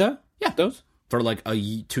 They made that? Yeah, Those? for like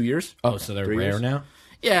 2 years. Oh, so they're 3 rare years? now?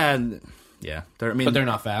 Yeah, yeah. I mean, But they're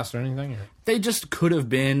not fast or anything? Or? they just could have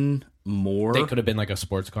been more. They could have been like a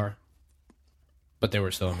sports car. But they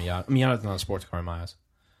were still a Miata. Miata's not a sports car in my eyes.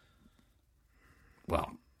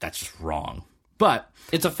 Well, that's just wrong. But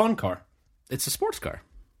It's a fun car. it's a sports car.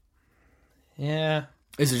 Yeah.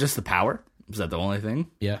 Is it just the power? Is that the only thing?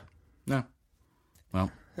 Yeah. No.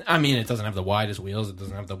 Well, I mean, it doesn't have the widest wheels. It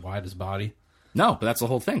doesn't have the widest body. no, but that's the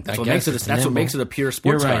whole thing. That's I what guess makes it. it's That's what nimble. makes it a pure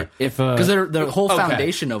sports You're car. right. If, Because the whole okay.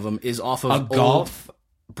 foundation of them is off of A old Golf,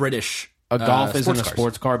 British. a Golf isn't a cars.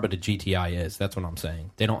 sports car, but a GTI is. That's what I'm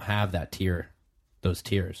saying. They don't have that tier, those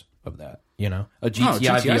tiers of that. You know, a No, GTI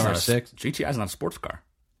GTI is not a- VR6. GTI is not a sports car.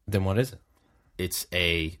 Then what is it? It's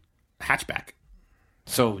a hatchback.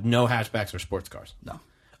 So no hatchbacks or sports cars. No.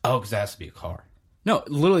 Oh, because it has to be a car. No,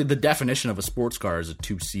 literally, the definition of a sports car is a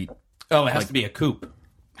 2-seat. Oh, it has to be a coupe.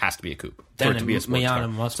 Has to be a coupe Then for it to be a sports Miata car.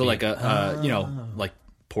 must so be- like a like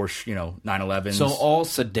Porsche, 911s. So all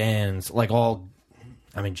sedans, like all,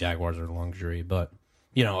 I mean, Jaguars are luxury, but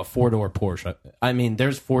a 4-door Porsche. I mean,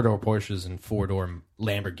 there's 4-door Porsches and 4-door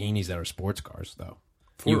Lamborghinis that are sports cars, though.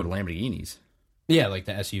 Ford Lamborghinis. Yeah, like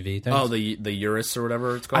the SUV things. Oh, the Urus or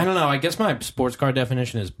whatever it's called. I don't know. I guess my sports car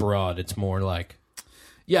definition is broad. It's more like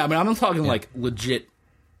Yeah, I mean, I'm talking like legit.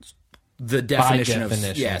 The definition of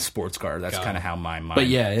definition. sports car. That's kind of how my mind. But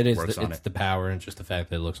yeah, it is. works on It's it. the power and just the fact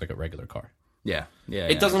that it looks like a regular car. Yeah.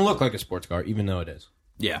 It doesn't look like a sports car, even though it is.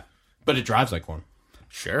 Yeah, But it drives like one.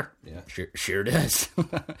 sure. Yeah. sure does.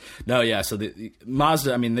 No, yeah. So the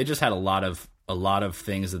Mazda. I mean, they just had a lot of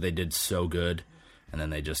things that they did so good, and then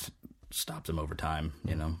they just stopped them over time.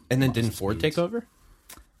 And then didn't Ford take over?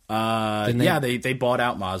 They bought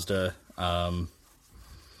out Mazda.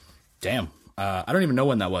 Damn. I don't even know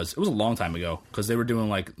when that was. It was a long time ago because they were doing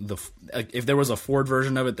like if there was a Ford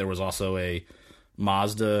version of it, there was also a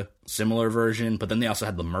Mazda similar version, but then they also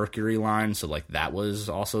had the Mercury line, so like that was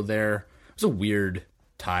also there. It was a weird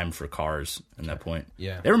time for cars at that point.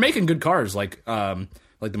 Yeah. They were making good cars like the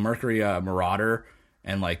Mercury Marauder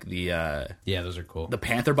and like the Yeah, those are cool. the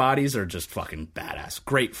Panther bodies are just fucking badass.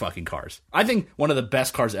 Great fucking cars. I think one of the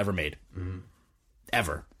best cars ever made.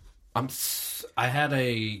 Ever. I had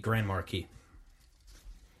a Grand Marquis.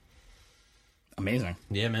 Amazing.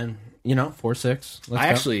 Yeah, man. 4.6.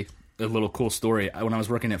 Actually, a little cool story. When I was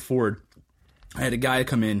working at Ford, I had a guy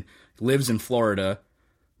come in, lives in Florida,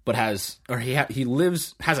 but has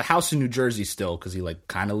a house in New Jersey still because he like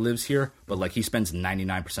kind of lives here, but like he spends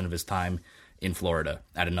 99% of his time in Florida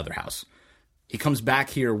at another house. He comes back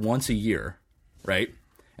here once a year, right?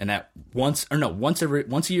 And that once a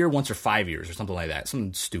year, once or 5 years or something like that,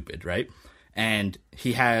 something stupid, right? And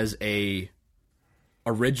he has a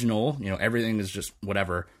original, everything is just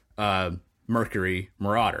whatever, Mercury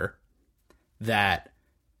Marauder that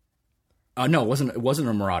no, it wasn't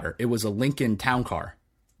a Marauder. It was a Lincoln Town Car.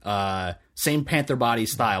 Same Panther body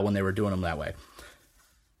style when they were doing them that way.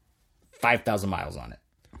 5,000 miles on it.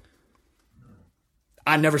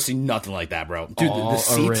 I never seen nothing like that, bro. Dude, All the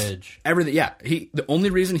seats, ridge. everything. Yeah, the only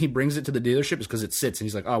reason he brings it to the dealership is because it sits, and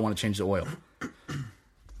he's like, "Oh, I want to change the oil." I'm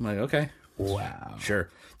like, "Okay, Wow. sure,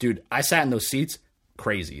 dude." I sat in those seats,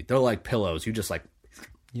 crazy. They're like pillows. You just like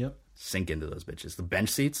Yep. sink into those bitches. The bench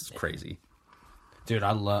seats, it's crazy. Dude,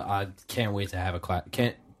 I can't wait to have I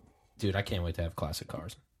can't wait to have classic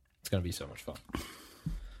cars. It's gonna be so much fun.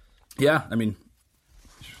 Yeah, I mean,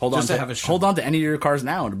 hold Just to have a on to any of your cars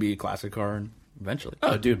now to be a classic car, and eventually.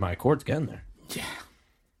 Oh, dude, my Accord's getting there. Yeah.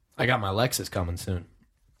 I got my Lexus coming soon.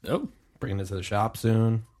 Oh, Bringing it to the shop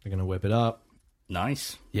soon. They're gonna whip it up.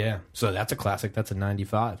 nice, Yeah. So that's a classic. That's a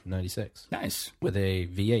 95, 96 nice, with a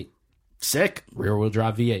V8, sick. rear wheel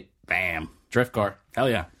drive V8 Bam, drift car. hell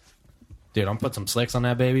yeah. Dude, I'm put some slicks on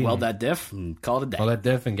that baby. Weld that diff and call it a day. Well, that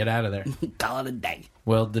diff and get out of there. Call it a day.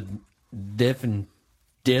 Weld the diff and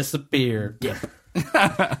disappear.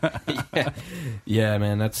 Yeah,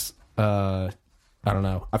 man. That's I don't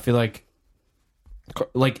know. I feel like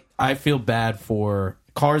I feel bad for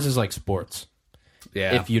Cars is like sports.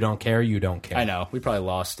 Yeah. If you don't care, you don't care. I know. We probably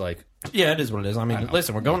lost, like... Yeah, it is what it is. I mean,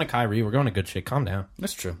 listen, we're going to Kyrie. We're going to good shit. Calm down.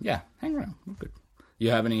 That's true. Yeah. Hang around. We're good.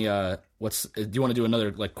 You have any, do you want to do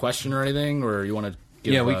another, like, question or anything? Or you want to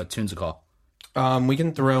give Tunes a call? We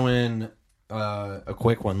can throw in a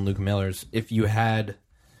quick one, Luke Miller's. If you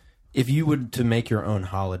would to make your own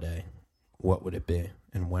holiday, what would it be?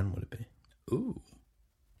 And when would it be? Ooh.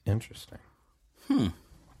 Interesting.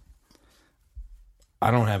 I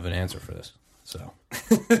don't have an answer for this, so.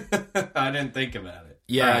 I didn't think about it.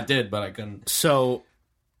 Yeah. Or I did, but I couldn't. So,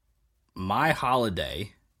 my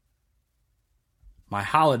holiday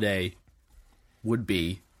would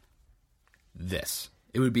be this.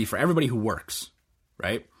 It would be for everybody who works,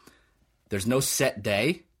 right? There's no set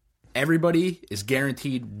day. Everybody is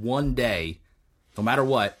guaranteed one day, no matter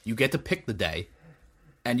what. You get to pick the day,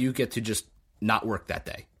 and you get to just not work that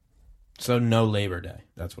day. So no Labor Day.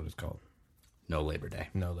 That's what it's called. No Labor Day.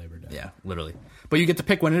 No Labor Day. Yeah, literally. But you get to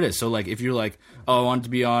pick when it is. So, like, if you're like, oh, I want it to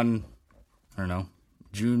be on, I don't know,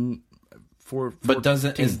 June 4th. But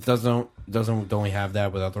don't we have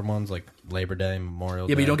that with other ones, like Labor Day, Memorial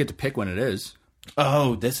Day? Yeah, but you don't get to pick when it is.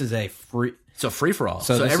 Oh, this is a free... It's a free-for-all.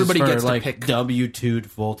 So everybody gets like, to pick. W-2'd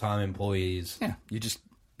full-time employees. Yeah,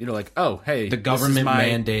 you're like, oh, hey. The government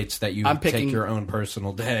mandates that you take your own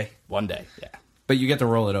personal day. One day, yeah. But you get to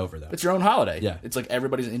roll it over, though. It's your own holiday. Yeah. It's like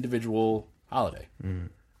everybody's individual holiday.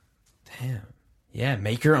 Damn. Yeah,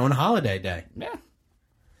 make your own holiday day. Yeah.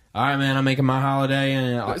 All right, man, I'm making my holiday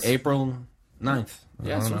in April 9th.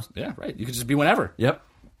 Yeah, right. You could just be whenever. Yep.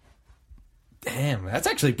 Damn, that's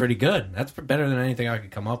actually pretty good. That's better than anything I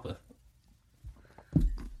could come up with.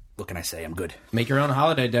 What can I say? I'm good. Make your own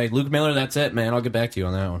holiday day. Luke Miller, that's it, man. I'll get back to you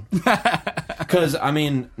on that one. Because, I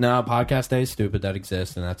mean, no, podcast day is stupid. That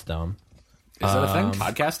exists, and that's dumb. Is that a thing?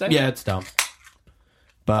 Podcast day? Yeah, it's dumb.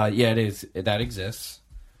 But, yeah, it is. That exists.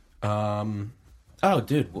 Fucking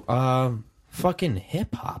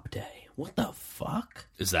hip-hop day. What the fuck?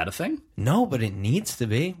 Is that a thing? No, but it needs to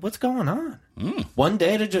be. What's going on? One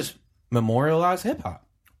day to just memorialize hip-hop.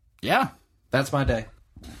 Yeah. That's my day.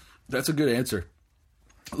 That's a good answer.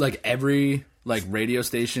 Like every radio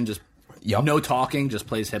station just no talking, just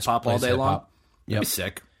plays hip hop all day long. That'd be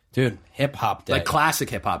sick. Dude, hip hop day. Like classic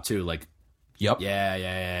hip hop too. Like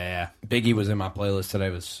Yeah. Biggie was in my playlist today.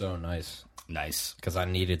 It was so nice. Nice. Because I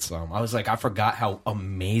needed some. I was like, I forgot how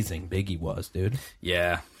amazing Biggie was, dude.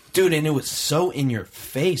 Yeah. Dude, and it was so in your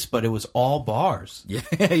face, but it was all bars. Yeah,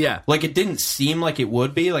 yeah. Like, it didn't seem like it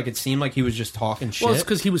would be. Like, it seemed like he was just talking shit. Well, it's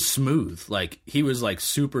because he was smooth. Like, he was, like,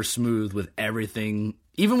 super smooth with everything.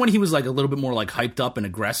 Even when he was, like, a little bit more, like, hyped up and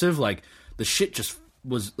aggressive, like, the shit just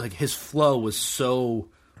was, like, his flow was so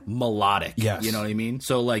melodic. Yes. You know what I mean?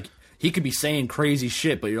 So, like, he could be saying crazy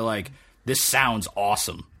shit, but you're like, this sounds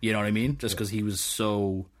awesome. You know what I mean? Just because he was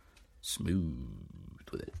so smooth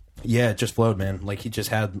with it. Yeah, it just flowed, man. Like, it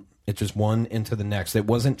just one into the next. It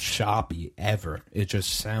wasn't choppy ever. It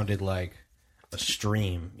just sounded like a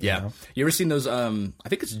stream. You know? You ever seen those, I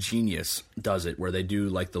think it's Genius does it, where they do,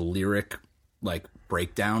 like, the lyric, like,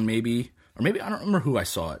 breakdown, maybe? Or maybe, I don't remember who I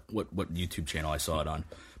saw it, what YouTube channel I saw it on.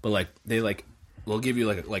 But, like, they'll give you,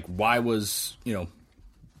 like, why was, you know,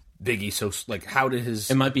 Biggie so, like, how did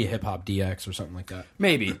his... It might be Hip Hop DX or something like that.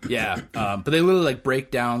 Maybe, yeah. But they literally, like,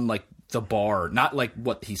 break down, like, the bar, not like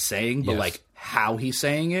what he's saying, but like how he's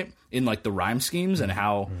saying it in like the rhyme schemes and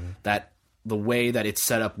how that the way that it's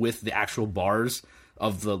set up with the actual bars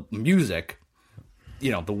of the music,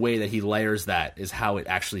 you know, the way that he layers that is how it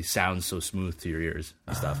actually sounds so smooth to your ears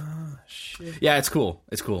and stuff. Shit. Yeah, it's cool.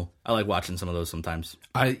 It's cool. I like watching some of those sometimes.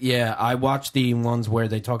 I watch the ones where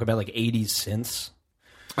they talk about like 80s synths.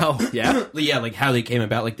 Oh, yeah? Yeah, like how they came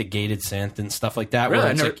about, like the gated synth and stuff like that.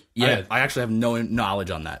 Really? Where I actually have no knowledge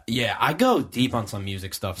on that. Yeah, I go deep on some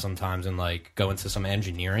music stuff sometimes and like go into some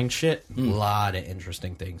engineering shit. A lot of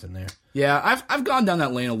interesting things in there. Yeah, I've gone down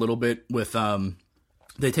that lane a little bit with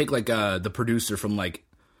they take like the producer from like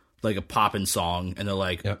a poppin' song and they're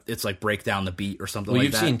like it's like break down the beat or something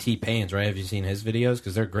like that. Well, you've seen T-Pain's, right? Have you seen his videos?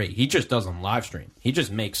 Because they're great. He just does them live stream. He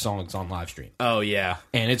just makes songs on live stream. Oh yeah,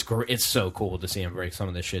 and it's it's so cool to see him break some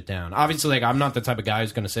of this shit down. Obviously, like I'm not the type of guy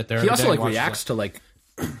who's going to sit there. He also like reacts to like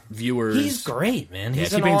viewers. He's great, man.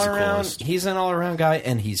 He's an all around. He's an all around guy,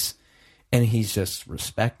 and he's just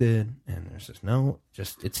respected. And there's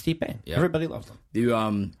just it's T-Pain. Yeah. Everybody loves him. You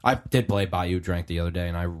I did play Bayou Drank the other day,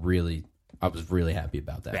 and I was really happy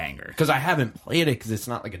about that. Banger. Because I haven't played it because it's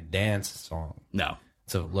not like a dance song. No.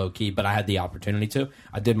 It's a low key, but I had the opportunity to.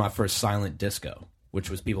 I did my first silent disco which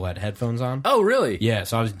was people had headphones on. Oh, really? Yeah,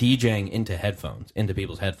 so I was DJing into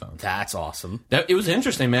people's headphones. That's awesome. It was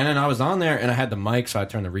interesting, man. And I was on there, and I had the mic, so I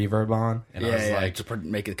turned the reverb on, and I was like, to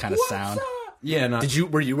make it kind of sound. yeah. No,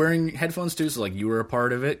 Were you wearing headphones too? So like you were a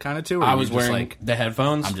part of it, kind of too. Or I were was you just wearing like, the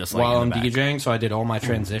headphones I'm just, like, while in I'm the back? DJing, so I did all my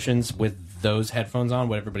transitions with those headphones on,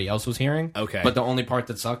 what everybody else was hearing. Okay. But the only part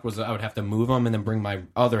that sucked was that I would have to move them and then bring my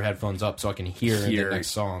other headphones up so I can hear the next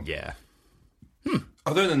song. Yeah.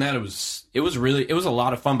 Other than that, it was a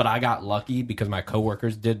lot of fun, but I got lucky because my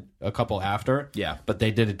coworkers did a couple after. Yeah. But they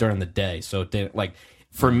did it during the day, so it didn't, like,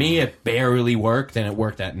 for me, it barely worked, and it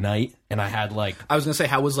worked at night, and I had, like... I was gonna say,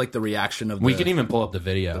 how was like the reaction of We could even pull up the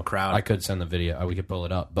video. the crowd? I could send the video. We could pull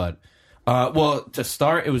it up, but... well, to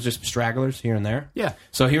start, it was just stragglers here and there. Yeah.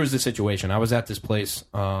 So here's the situation. I was at this place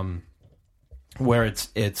where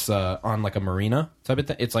it's on like a marina type of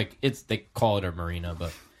thing. They call it a marina,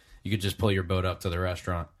 but you could just pull your boat up to the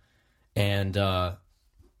restaurant. And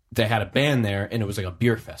they had a band there, and it was like a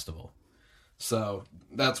beer festival. So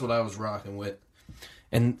that's what I was rocking with.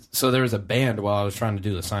 And so there was a band while I was trying to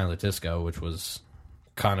do the silent disco, which was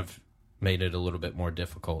kind of made it a little bit more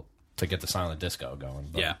difficult to get the silent disco going.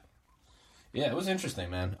 But Yeah. yeah, it was interesting,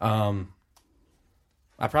 man.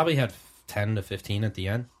 I probably had 10 to 15 at the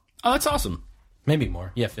end. Oh, that's awesome. Maybe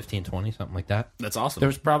more. Yeah, 15, 20, something like that. That's awesome. There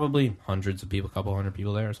was probably hundreds of people, a couple hundred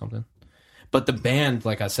people there or something. But the band,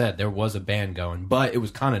 like I said, there was a band going. But it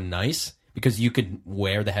was kind of nice because you could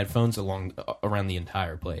wear the headphones around the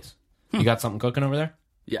entire place. You got something cooking over there?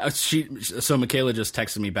 Yeah. So Michaela just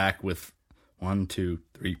texted me back with 1, 2,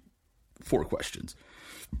 3, 4 questions.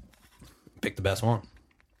 Pick the best one.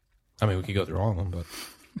 I mean, we could go through all of them, but...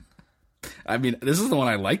 I mean, this is the one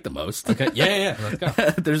I like the most. Okay, yeah, let's go.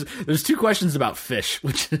 There's 2 questions about fish,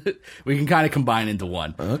 which we can kind of combine into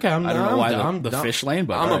one. Okay, I don't know why the fish lane,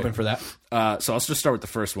 but I'm all open right. for that. So let's just start with the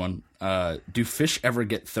first one. Do fish ever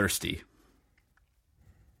get thirsty?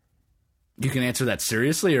 You can answer that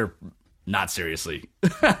seriously or not seriously.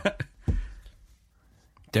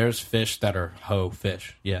 There's fish that are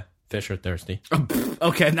fish. Yeah, fish are thirsty.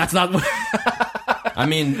 Okay, that's not. I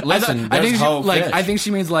mean, listen, there's fish. I think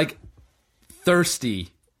she means like thirsty,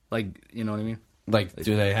 like, you know what I mean? Like,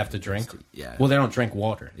 do they have to drink? Yeah. Well, they don't drink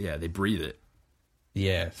water. Yeah, they breathe it.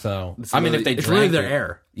 Yeah. So It's I mean, literally- if they it's drink literally their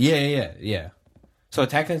air. Yeah. So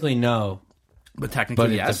technically, no, But technically,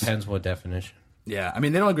 but it yes. depends what definition. Yeah, I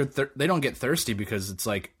mean, they don't get thirsty because it's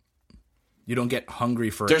like you don't get hungry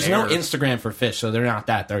for. There's air. no Instagram for fish, so they're not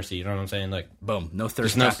that thirsty. You know what I'm saying? Like, Boom, no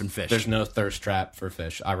thirst there's trap in fish. There's no thirst trap for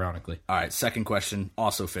fish. Ironically, All right, second question,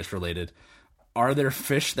 also fish related. Are there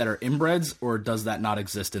fish that are inbreds, or does that not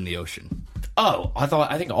exist in the ocean?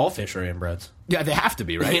 I think all fish are inbreds. Yeah, they have to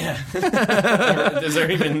be, right? Yeah. Is there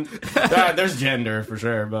even? There's gender for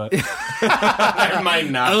sure, but there might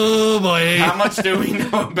not. Oh boy. How much do we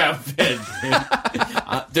know about fish,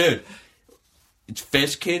 dude?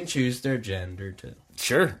 Fish can choose their gender too.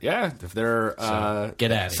 Sure. Yeah. If they're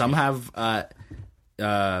get at it. some have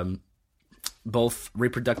both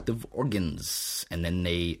reproductive organs, and then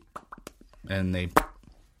they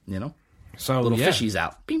So little yeah. fishies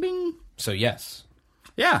out. Bing bing. So yes,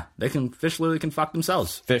 Yeah, fish literally can fuck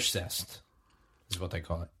themselves. fish cest is what they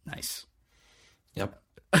call it. Nice. Yep.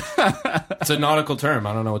 It's a nautical term.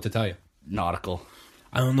 I don't know what to tell you. Nautical.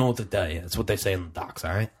 I don't know what to tell you. That's what they say in the docks.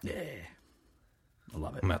 All right. Yeah. I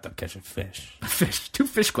love it. I'm out there catching fish. Fish. 2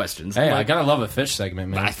 fish questions. Hey, I Like, gotta love a fish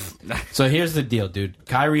segment, man. So here's the deal, dude.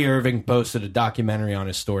 Kyrie Irving posted a documentary on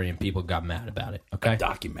his story, and people got mad about it. Okay.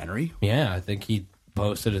 documentary. Yeah, I think he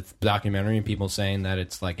posted a documentary, and people saying that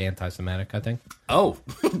it's like anti-Semitic. I think. Oh.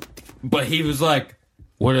 But he was like,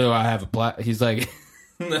 "What do I have a He's like,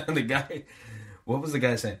 the guy. What was the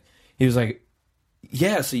guy saying? He was like,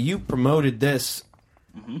 "Yeah, so you promoted this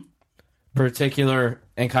particular,"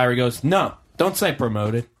 and Kyrie goes, "No, don't say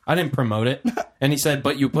promoted. I didn't promote it." And he said,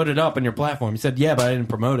 "But you put it up on your platform." He said, "Yeah, but I didn't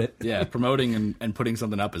promote it." Yeah, promoting and putting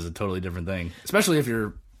something up is a totally different thing, especially if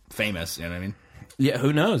you're famous. You know what I mean? Yeah,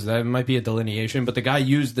 who knows? That might be a delineation. But the guy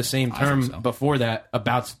used the same term think so. before that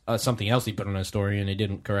about something else he put on his story, and he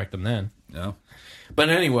didn't correct him then. No. But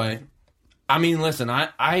anyway, I mean, listen,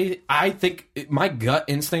 I think my gut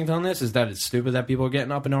instinct on this is that it's stupid that people are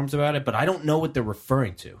getting up in arms about it, but I don't know what they're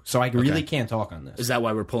referring to. So I really can't talk on this. Is that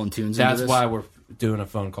why we're pulling tunes? That's into this? why we're doing a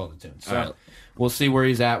phone call to Tunes. So All right. we'll see where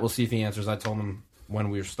he's at. We'll see if he answers. I told him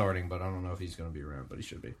when we were starting, but I don't know if he's going to be around, but he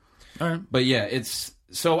should be. All right. But yeah, it's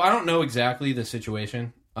so I don't know exactly the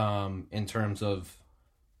situation in terms of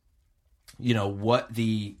what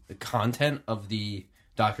the content of the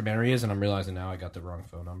documentary is, and I'm realizing now I got the wrong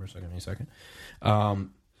phone number, so give me a second.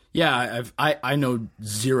 Yeah, I know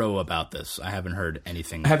zero about this. I haven't heard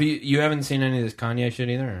anything. You haven't seen any of this Kanye shit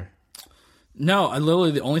either? Or? No,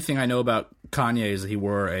 the only thing I know about Kanye is that he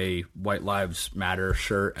wore a White Lives Matter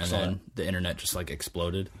shirt, and then the internet just like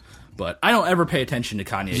exploded. But I don't ever pay attention to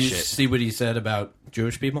Kanye Did you shit. see what he said about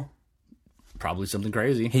Jewish people? Probably something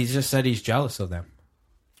crazy. He just said he's jealous of them.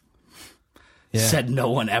 Yeah. Said no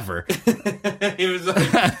one ever. He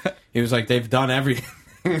was like, they've done everything.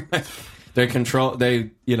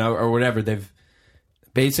 Or whatever. They've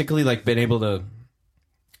basically like been able to.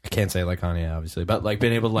 I can't say like Kanye, obviously, but like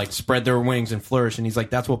been able to like spread their wings and flourish. And he's like,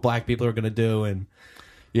 that's what black people are going to do. And,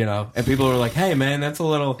 and people are like, hey, man, that's a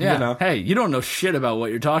little, Hey, you don't know shit about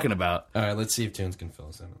what you're talking about. All right, let's see if Tunes can fill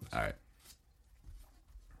us in. All right.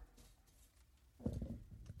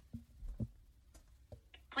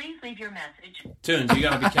 Please leave your message. Tunes, you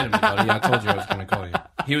got to be kidding me, buddy. I told you I was going to call you.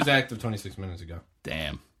 He was active 26 minutes ago.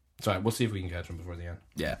 Damn. It's all right. We'll see if we can catch him before the end.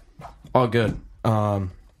 Yeah. All good.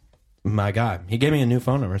 My guy. He gave me a new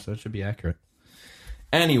phone number, so it should be accurate.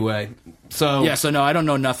 Anyway, so... Yeah, so no, I don't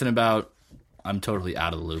know nothing about... I'm totally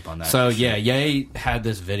out of the loop on that. So, yeah, Ye had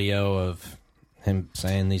this video of him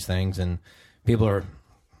saying these things, and people are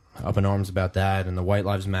up in arms about that, and the White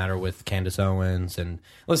Lives Matter with Candace Owens. And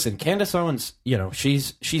listen, Candace Owens,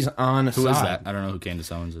 she's on a side. Who is that? I don't know who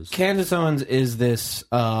Candace Owens is. Candace Owens is this,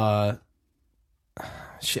 I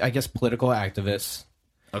guess, political activist.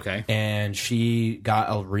 Okay. And she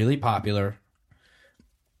got really popular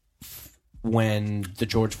when the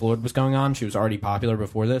George Floyd was going on. She was already popular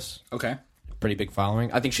before this. Okay. Pretty big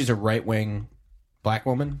following. I think she's a right-wing black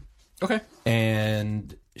woman. Okay.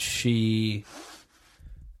 And she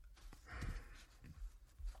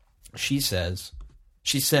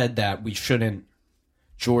said that we shouldn't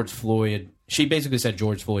George Floyd. She basically said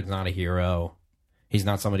George Floyd's not a hero. He's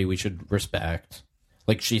not somebody we should respect.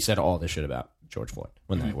 Like, she said all this shit about George Floyd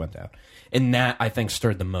when that went down. And that, I think,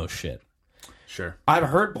 stirred the most shit. Sure. I've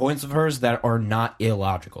heard points of hers that are not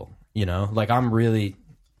illogical, Like,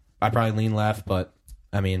 I probably lean left, but,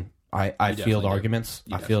 I mean, I field arguments.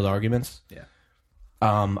 I field arguments. Yeah.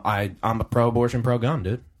 I'm a pro-abortion, pro-gun,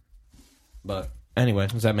 dude. But, anyway,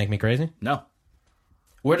 does that make me crazy? No.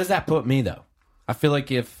 Where does that put me, though? I feel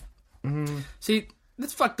like if... See,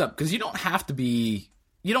 that's fucked up, because you don't have to be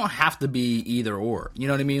either or. You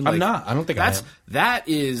know what I mean? Like, I'm not. I don't think I am. That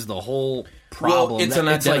is the whole problem. Well, it's an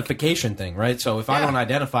identification thing, right? So if I don't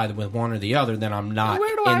identify with one or the other, then I'm not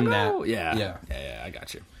Where do in I go? that. Yeah, I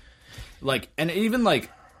got you. Like, and even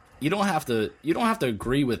like, you don't have to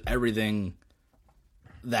agree with everything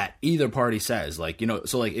that either party says. Like,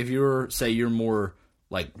 so like if you're more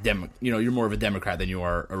like you're more of a Democrat than you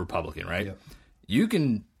are a Republican, right? Yep. You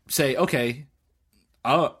can say, okay,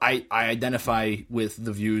 I identify with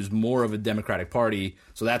the views more of a Democratic Party,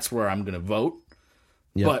 so that's where I'm going to vote.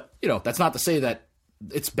 Yep. But, that's not to say that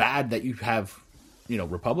it's bad that you have,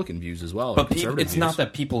 Republican views as well. But it's not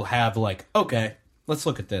that people have like, okay, let's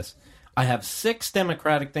look at this. I have 6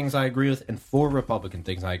 Democratic things I agree with and 4 Republican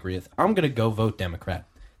things I agree with. I'm going to go vote Democrat.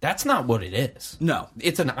 That's not what it is. No.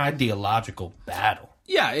 It's an ideological battle.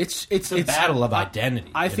 Yeah, it's a battle of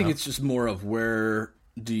identity. I think it's just more of where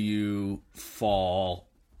do you fall,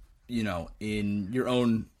 in your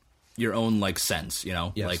own like sense,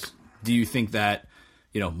 Yes. Like, do you think that,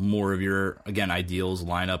 more of your, again, ideals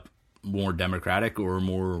line up more Democratic or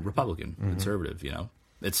more Republican, conservative,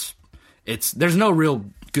 It's there's no real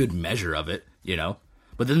good measure of it,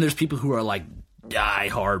 But then there's people who are like die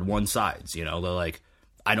hard one sides, They're like,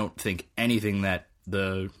 I don't think anything that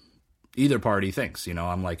either party thinks,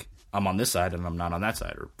 I'm like, I'm on this side and I'm not on that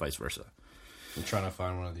side, or vice versa. I'm trying to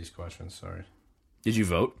find one of these questions, sorry. Did you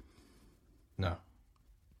vote? No.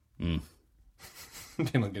 People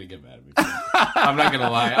are going to get mad at me. I'm not going to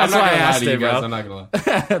lie. I'm not going to lie to you guys. I'm not going to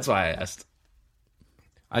lie. That's why I asked.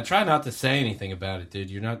 I try not to say anything about it, dude.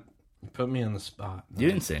 You put me on the spot. You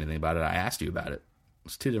didn't say anything about it. I asked you about it.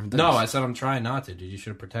 It's 2 different things. No, I said I'm trying not to, dude. You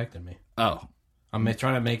should have protected me. Oh. I'm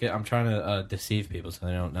trying to deceive people so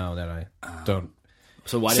they don't know that I don't.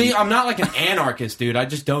 So why? See, I'm not like an anarchist, dude. I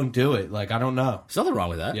just don't do it. Like, I don't know. There's nothing wrong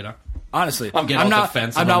with that. Honestly, I'm not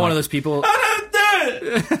defensive. I'm not one of those people.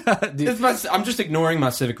 I'm just ignoring my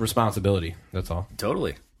civic responsibility. That's all.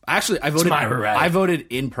 Totally. Actually, I voted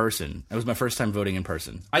in person. It was my first time voting in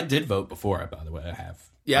person. I did vote before, by the way. I have.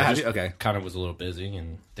 Yeah, have you? Okay. Kind of was a little busy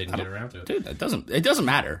and didn't get around to it. Dude, it doesn't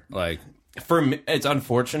matter. Like, for me, it's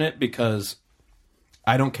unfortunate because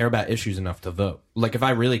I don't care about issues enough to vote. Like, if I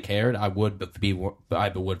really cared, I would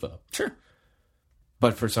vote. Sure.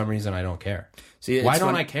 But for some reason, I don't care. See, why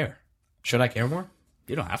don't I care? Should I care more?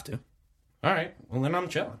 You don't have to. All right. Well, then I'm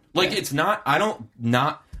chilling. Like, it's not. I don't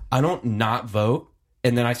not vote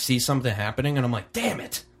and then I see something happening, and I'm like, damn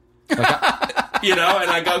it. Like, and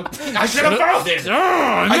I go, I should have voted. Oh,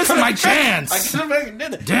 I missed my I chance. could have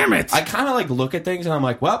did it. Damn it. I kind of like look at things, and I'm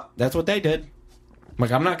like, well, that's what they did. I'm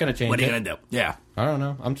like, I'm not going to change it. What are you going to do? Yeah. I don't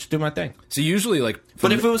know. I'm just doing my thing. So usually, like...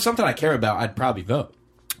 But if it was something I care about, I'd probably vote.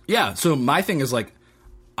 Yeah, so my thing is, like,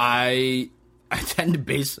 I tend to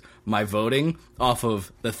base my voting off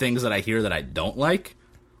of the things that I hear that I don't like.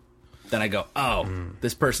 Then I go, oh,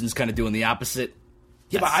 this person's kind of doing the opposite.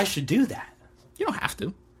 Yeah, but I should do that. You don't have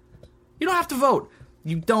to. You don't have to vote.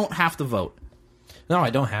 You don't have to vote. No, I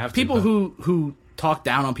don't have to. People who talk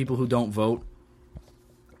down on people who don't vote,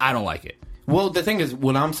 I don't like it. Well, the thing is,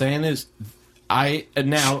 what I'm saying is,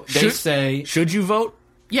 they say... Should you vote?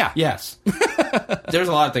 Yeah. Yes. There's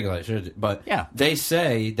a lot of things I should, but yeah. They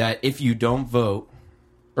say that if you don't vote,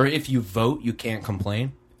 or if you vote, you can't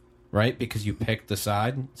complain, right? Because you picked the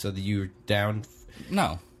side, so that you're down.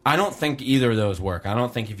 No. I don't think either of those work. I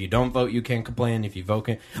don't think if you don't vote, you can't complain. If you vote,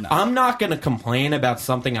 no. I'm not going to complain about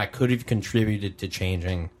something I could have contributed to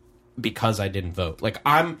changing because I didn't vote. Like,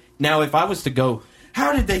 now, if I was to go,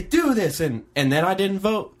 how did they do this? And then I didn't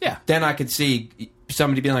vote. Yeah. Then I could see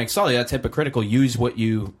somebody being like, Sully, that's hypocritical. Use what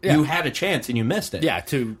you had a chance and you missed it. Yeah,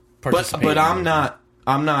 to participate. But I'm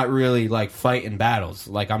not really like fighting battles.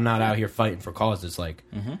 Like, I'm not out here fighting for causes. Like,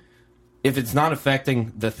 if it's not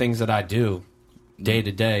affecting the things that I do day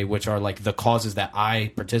to day, which are like the causes that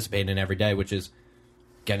I participate in every day, which is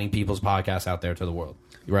getting people's podcasts out there to the world,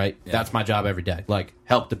 right? Yeah. That's my job every day. Like,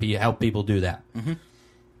 help people do that.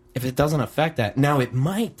 If it doesn't affect that, now it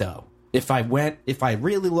might though. If I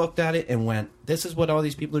really looked at it and went, this is what all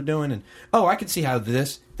these people are doing, and I can see how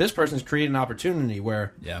this person's creating an opportunity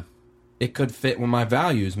where it could fit with my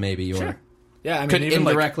values, maybe, or yeah, I mean, could even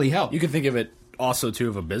indirectly help. You can think of it also too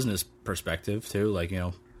of a business perspective too, like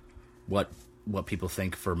what people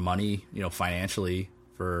think for money, financially,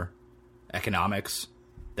 for economics,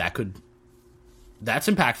 that's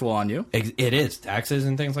impactful on you. It is taxes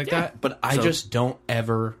and things like that, but I just don't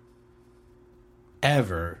ever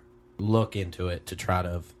look into it to try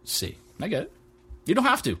to see. I get it. You don't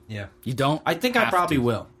have to. Yeah. You don't. I think I probably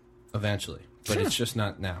will eventually, but it's just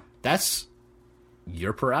not now. That's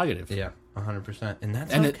your prerogative. Yeah, 100%, and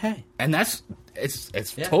that's okay. And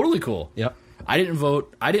it's totally cool. Yep. I didn't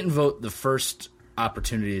vote the first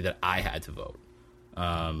opportunity that I had to vote.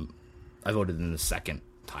 I voted in the second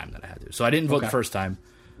time that I had to. So I didn't vote the first time,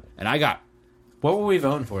 and I got. What were we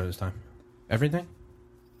voting for this time? Everything?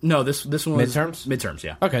 No, this one was midterms. Midterms,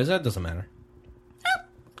 yeah. Okay, so that doesn't matter.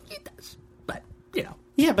 It does, but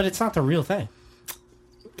Yeah, but it's not the real thing.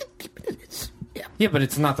 Yeah, but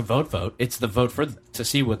it's not the vote. It's the vote to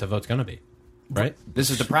see what the vote's going to be, right? This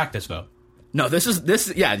is the practice vote. No,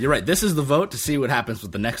 this. Yeah, you're right. This is the vote to see what happens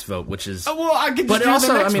with the next vote, which is. Oh, well, I can just do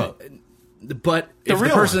the next vote. But if the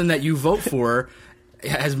person that you vote for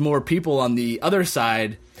has more people on the other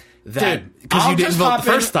side, because you didn't vote the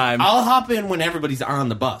first time, I'll hop in when everybody's on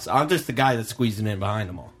the bus. I'm just the guy that's squeezing in behind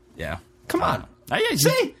them all. Yeah, come on. Yeah,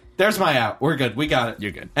 see, there's my out. We're good. We got it.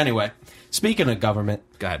 You're good. Anyway, speaking of government,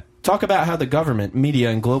 go ahead. Talk about how the government,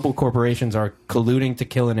 media, and global corporations are colluding to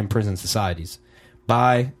kill and imprison societies.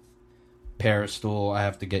 By Peristool. I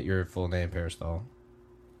have to get your full name, Peristool.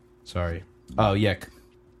 Sorry. Oh, yeah.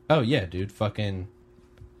 Oh, yeah, dude. Fucking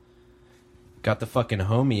got the fucking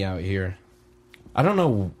homie out here. I don't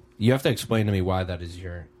know. You have to explain to me why that is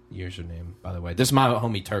your username, by the way. This is my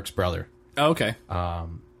homie Turk's brother. Oh, okay.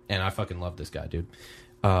 And I fucking love this guy, dude.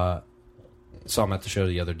 Saw him at the show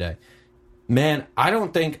the other day. Man, I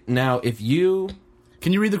don't think now if you...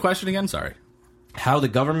 Can you read the question again? Sorry. How the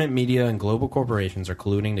government, media, and global corporations are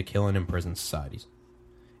colluding to kill and imprison societies.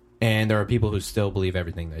 And there are people who still believe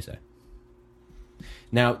everything they say.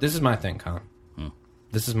 Now, this is my thing, Con.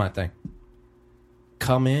 This is my thing.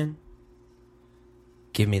 Come in,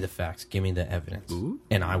 give me the facts, give me the evidence,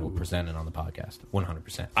 and I will present it on the podcast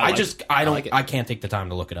 100%. I can't take the time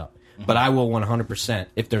to look it up, but I will 100%.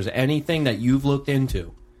 If there's anything that you've looked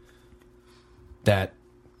into that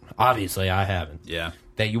obviously I haven't,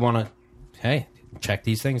 that you want to, check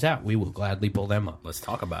these things out, we will gladly pull them up. Let's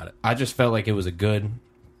talk about it. I just felt like it was a good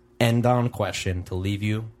end-on question to leave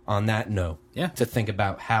you on that note. Yeah. To think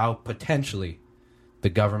about how potentially the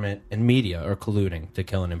government and media are colluding to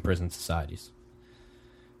kill and imprison societies.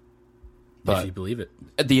 But if you believe it.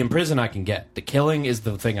 The imprison I can get. The killing is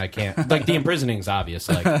the thing I can't. Like, the imprisoning is obvious.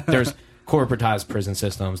 Like, there's corporatized prison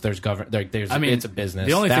systems. There's it's a business.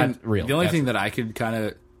 The only That's thing that I could kind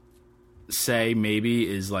of say maybe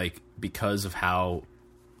is, like, because of how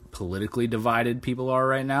politically divided people are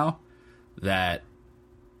right now, that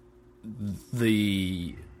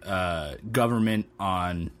the government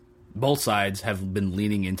on both sides have been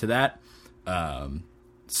leaning into that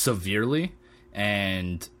severely,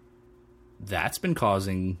 and that's been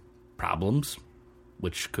causing problems,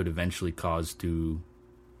 which could eventually cause to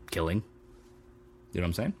killing. You know what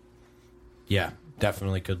I'm saying? Yeah,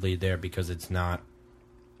 definitely could lead there because it's not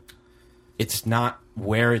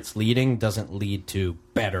where it's leading doesn't lead to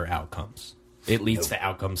better outcomes. It leads to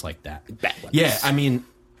outcomes like that. Bad ones. Yeah, I mean,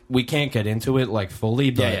 we can't get into it like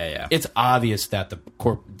fully, but it's obvious that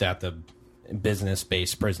the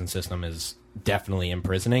business-based prison system is definitely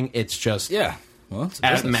imprisoning. It's just well, it's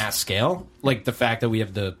at mass scale, like the fact that we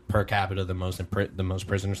have the per capita the most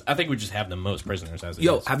prisoners. I think we just have the most prisoners as it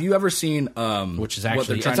is. Have you ever seen which is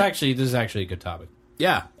actually this is actually a good topic.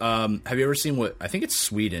 Yeah. Have you ever seen what I think it's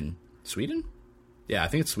Sweden? Sweden? Yeah, I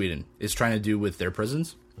think it's Sweden. Is trying to do with their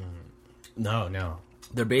prisons. No.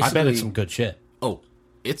 They're basically. I bet it's some good shit. Oh,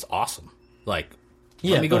 it's awesome. Like,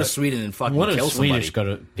 let me go to Sweden and fucking kill somebody. What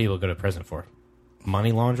do people go to prison for?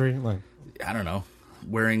 Money laundering? Like, I don't know.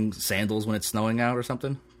 Wearing sandals when it's snowing out or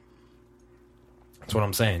something. That's what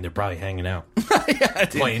I'm saying. They're probably hanging out,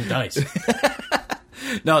 playing dice.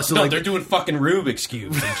 No, they're doing fucking Rubik's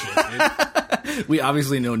cubes and shit, dude. We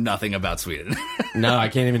obviously know nothing about Sweden. No, I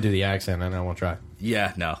can't even do the accent, and I won't try.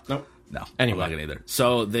 Yeah, no. Nope. No. Anyway. I'm not gonna either.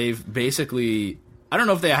 So they've basically, I don't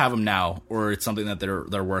know if they have them now or it's something that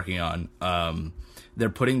they're working on. They're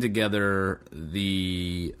putting together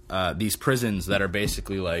these prisons that are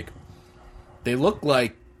basically like, they look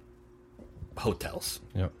like hotels.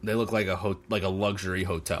 Yep. They look like a luxury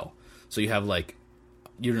hotel. So you have like,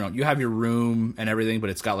 you have your room and everything, but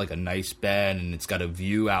it's got like a nice bed and it's got a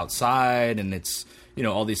view outside and it's,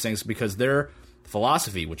 all these things, because their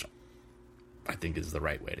philosophy, which I think is the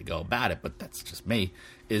right way to go about it, but that's just me,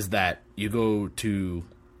 is that you go to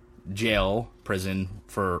jail, prison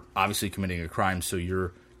for obviously committing a crime, so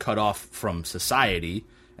you're cut off from society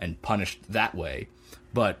and punished that way.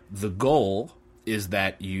 But the goal is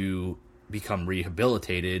that you become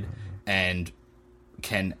rehabilitated and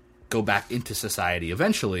can go back into society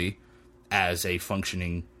eventually as a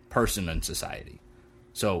functioning person in society.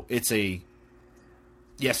 So it's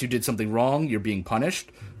yes, you did something wrong, you're being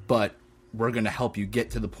punished, but we're going to help you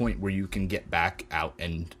get to the point where you can get back out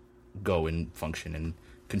and go and function and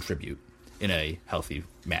contribute in a healthy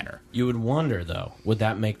manner. You would wonder, though, would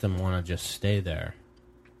that make them want to just stay there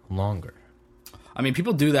longer? I mean,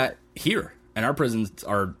 people do that here, and our prisons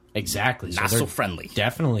are exactly not so friendly.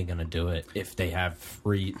 Definitely going to do it if they have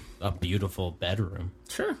a beautiful bedroom.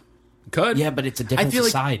 Sure, could. Yeah, but it's a different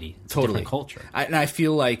society, it's totally a different culture. And I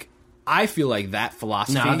feel like that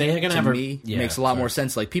philosophy makes a lot more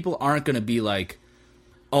sense. Like, people aren't going to be like,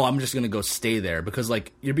 oh, I'm just going to go stay there, because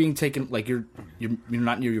like you're being taken, like you're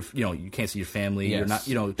not near your, you can't see your family. Yes.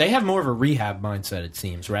 You're not, they have more of a rehab mindset, it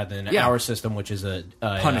seems, rather than our system, which is a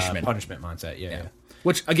punishment mindset. Yeah.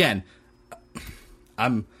 Which again,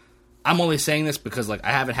 I'm only saying this because like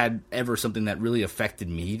I haven't had ever something that really affected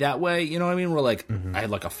me that way. You know what I mean? Where like I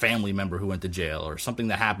had like a family member who went to jail, or something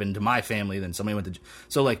that happened to my family, then somebody went to jail.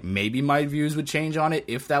 So like maybe my views would change on it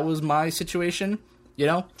if that was my situation.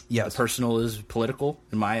 Yes. The personal is political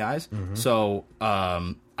in my eyes. So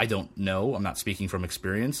I don't know. I'm not speaking from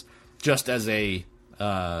experience. Just as a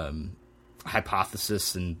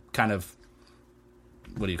hypothesis and kind of,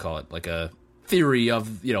 what do you call it? Like a theory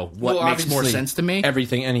of what makes more sense to me.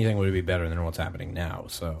 Anything would be better than what's happening now.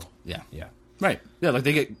 So yeah, right. Yeah, like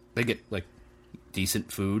they get like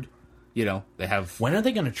decent food. They have. When are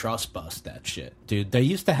they going to trust bust that shit, dude? They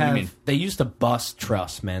used to bust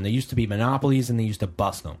trust, man. They used to be monopolies, and they used to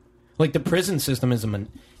bust them. Like the prison system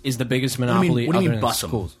is the biggest monopoly. What do you mean other bust than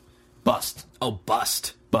schools? Bust. Oh,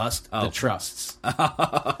 bust the trusts.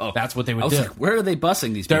 That's what they would do. Like, where are they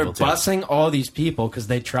busing these people? They're busing all these people because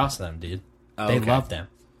they trust them, dude. They love them.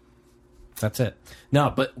 That's it. No,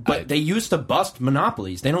 but they used to bust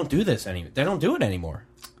monopolies. They don't do this anymore. They don't do it anymore.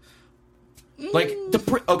 Like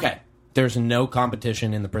there's no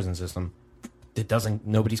competition in the prison system.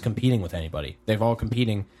 Nobody's competing with anybody. They're all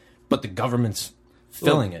competing, but the government's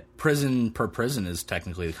filling it. Prison per prison is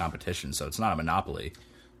technically the competition, so it's not a monopoly.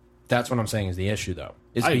 That's what I'm saying is the issue, though.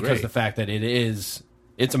 It's I because agree. the fact that it's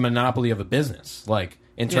a monopoly of a business. Like,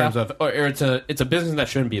 in terms of, or it's a business that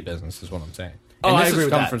shouldn't be a business, is what I'm saying. And I this agree is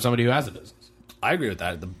with coming that. from somebody who has a business. I agree with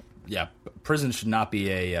that. Prison should not be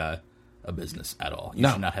a business at all. You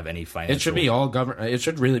should not have any financial. It should be all government. It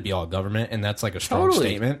should really be all government, and that's like a strong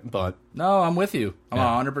statement. But no, I'm with you. I'm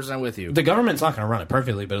 100% with you. The government's not going to run it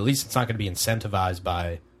perfectly, but at least it's not going to be incentivized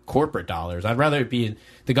by corporate dollars. I'd rather it be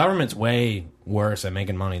the government's way worse at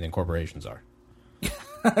making money than corporations are.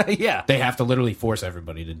 Yeah, they have to literally force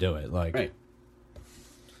everybody to do it. Like, right.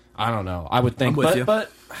 I don't know. I would think, I'm with you.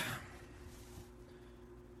 but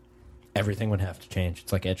everything would have to change.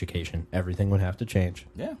 It's like education. Everything would have to change.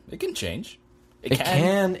 Yeah, it can change. It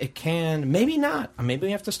can. Maybe not. Maybe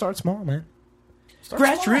we have to start small, man.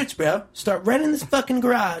 Garage rich, bro. Start renting this fucking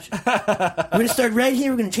garage. We're gonna start right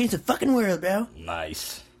here. We're gonna change the fucking world, bro.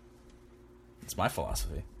 Nice. It's my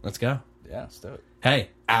philosophy. Let's go. Yeah, let's do it. Hey,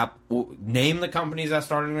 name the companies that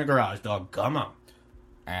started in a garage, dog. Come on.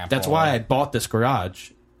 Apple. That's why I bought this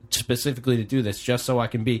garage specifically to do this, just so I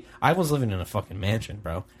can be. I was living in a fucking mansion,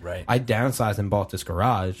 bro. Right. I downsized and bought this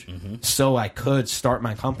garage so I could start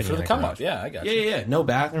my company for the in a come garage. up. Yeah, I got you. Yeah. No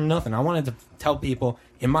bathroom, nothing. I wanted to tell people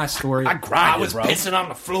in my story. I grinded, I was bro. pissing on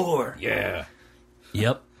the floor. Yeah.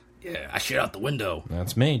 Yep. Yeah, I shit out the window.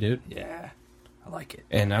 That's me, dude. Yeah, I like it.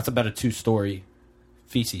 And that's about a 2-story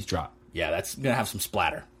feces drop. Yeah, that's gonna have some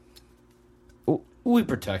splatter. We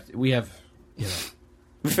protect it. We have,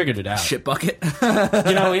 we figured it out. Shit bucket.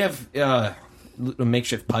 We have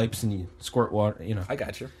makeshift pipes and you squirt water, I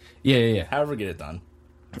got you. Yeah. However, get it done.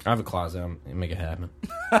 I have a closet. I'll make it happen.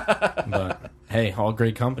 But, hey, all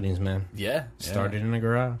great companies, man. Yeah. Started in a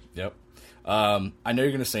garage. Yep. I know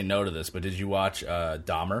you're gonna say no to this, but did you watch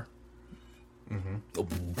Dahmer?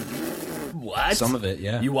 What? Some of it,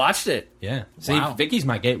 yeah. You watched it? Yeah. See, Wow. Vicky's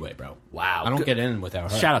my gateway, bro. Wow. I don't Good. get in without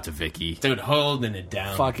her. Shout out to Vicky. Dude, holding it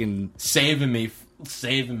down. Fucking saving me.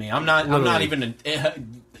 I'm not even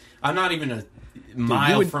a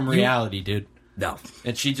mile from reality, dude. No.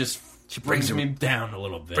 And she brings me down a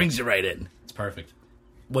little bit. Brings you right in. It's perfect.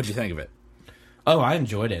 What'd you think of it? Oh, I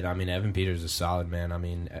enjoyed it. I mean, Evan Peters is solid, man. I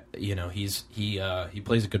mean, he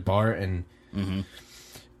plays a good part, and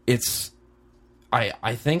it's.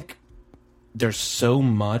 I think there's so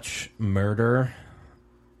much murder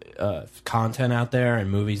content out there in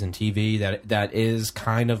movies and TV that is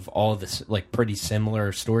kind of all this like pretty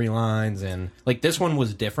similar storylines, and like this one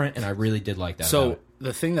was different, and I really did like that. So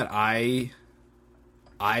the thing that I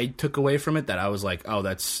took away from it that I was like, oh,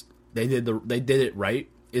 that's they did it right,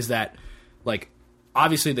 is that like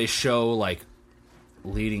obviously they show like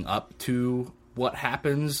leading up to what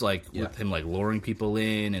happens, like with him like luring people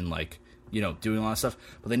in and like doing a lot of stuff,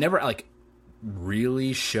 but they never like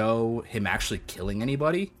really show him actually killing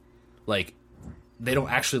anybody. Like they don't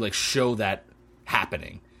actually like show that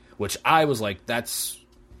happening, which I was like, that's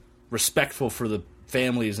respectful for the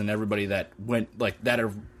families and everybody that went like that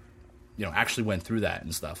are actually went through that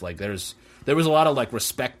and stuff. Like there was a lot of like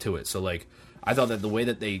respect to it. So like I thought that the way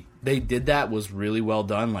that they did that was really well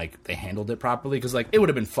done. Like they handled it properly, because like it would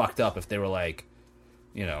have been fucked up if they were like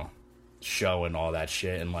showing all that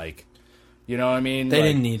shit and like you know what I mean. They like,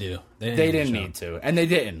 didn't need to. They didn't need to, and they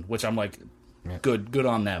didn't, which I'm like, good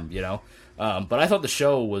on them, But I thought the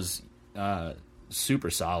show was super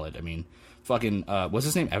solid. I mean, fucking what's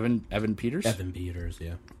his name? Evan Peters. Evan Peters,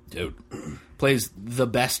 yeah, dude, plays the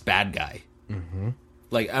best bad guy. Mm-hmm.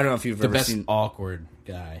 Like I don't know if you've ever seen awkward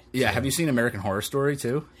guy. Yeah, so. Have you seen American Horror Story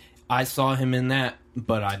too? I saw him in that,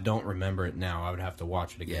 but I don't remember it now. I would have to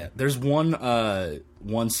watch it again. Yeah, there's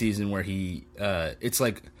one season where he it's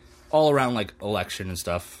like all around like election and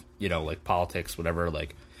stuff, like politics, whatever,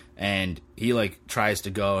 like, and he like tries to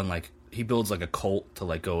go and like he builds like a cult to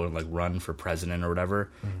like go and like run for president or whatever.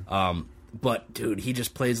 Mm-hmm. But dude, he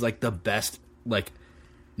just plays like the best like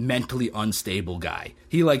mentally unstable guy.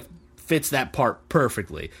 He like fits that part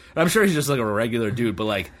perfectly. And I'm sure he's just like a regular dude, but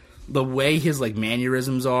like the way his like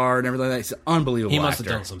mannerisms are and everything like that, he's an unbelievable. He must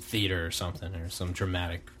actor. have done some theater or something, or some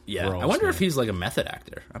dramatic. Yeah, roles, I wonder if he's like a method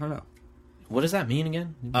actor. I don't know. What does that mean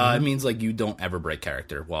again? It means like you don't ever break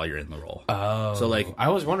character while you're in the role. Oh, so like I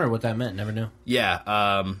always wondered what that meant. Never knew.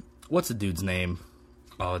 Yeah. What's the dude's name?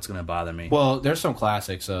 Oh, it's gonna bother me. Well, there's some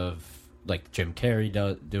classics of like Jim Carrey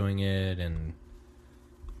doing it, and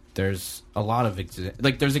there's a lot of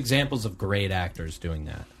there's examples of great actors doing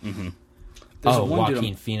that. Mm-hmm.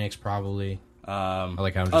 Joaquin Phoenix probably. I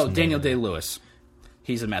like how. I'm just Daniel Day-Lewis.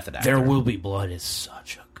 He's a method actor. There Will Be Blood is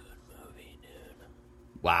such a good movie, dude.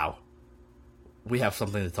 Wow. We have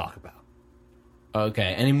something to talk about.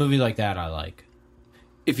 Okay, any movie like that I like.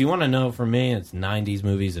 If you want to know, for me, it's 90s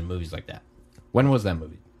movies and movies like that. When was that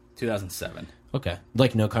movie? 2007. Okay.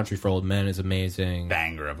 Like No Country for Old Men is amazing.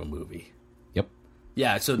 Banger of a movie. Yep.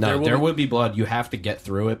 Yeah, so There Will Be Blood, you have to get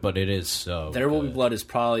through it, but it is so There Will Be Blood is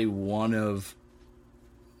probably one of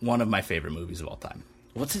my favorite movies of all time.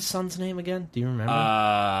 What's his son's name again? Do you remember?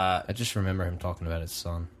 I just remember him talking about his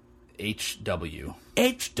son. HW.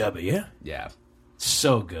 HW? Yeah.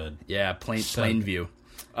 So good. Yeah, Plainview.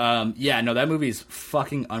 That movie is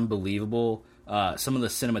fucking unbelievable. Some of the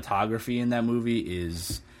cinematography in that movie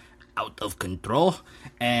is out of control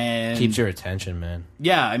and keeps your attention, man.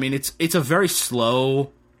 Yeah, I mean it's a very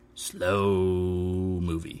slow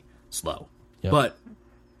movie. Slow. Yep. But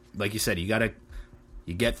like you said, you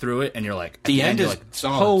get through it, and you're like, at The end you're is like,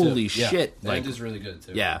 solid, holy too. Yeah, shit! the Like, end is really good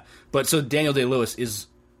too. yeah. But so Daniel Day-Lewis is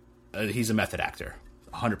he's a method actor,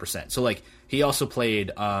 100%. So like he also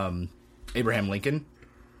played Abraham Lincoln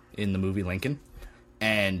in the movie Lincoln,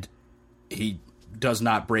 and he does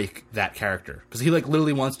not break that character because he like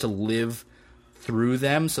literally wants to live through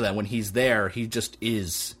them, so that when he's there, he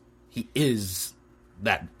is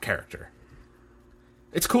that character.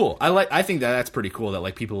 It's cool. I think that's pretty cool that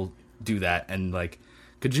like people do that. And like,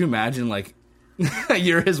 could you imagine like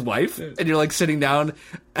you're his wife and you're like sitting down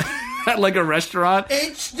at like a restaurant?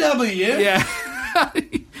 HW. Yeah.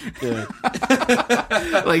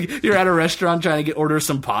 Like you're at a restaurant trying to order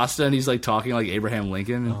some pasta, and he's like talking like Abraham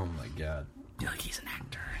Lincoln. Oh my god. You're like, he's an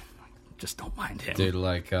actor. Just don't mind him. Dude,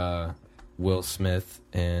 like Will Smith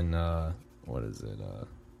in what is it?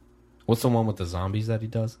 What's the one with the zombies that he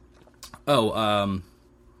does? Oh,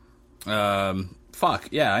 fuck.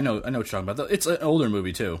 Yeah, I know what you're talking about. It's an older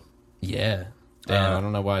movie too. Yeah. Damn, I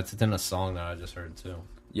don't know why it's in a song that I just heard too.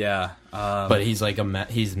 Yeah. But he's like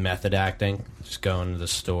he's method acting, just going to the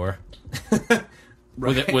store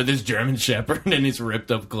with his German Shepherd and his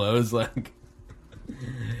ripped up clothes, like.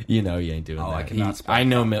 You know you ain't doing that. I cannot spell I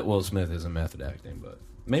know Will Smith is a method acting, but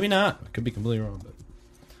maybe not. I could be completely wrong, but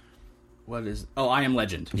What is... Oh, I Am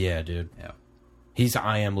Legend. yeah, dude. Yeah. He's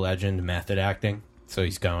I Am Legend method acting. So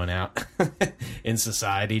he's going out in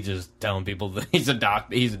society just telling people that he's a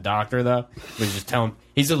doctor. He's a doctor, though. But he's just telling...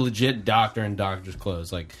 He's a legit doctor in doctor's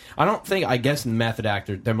clothes. Like, I guess method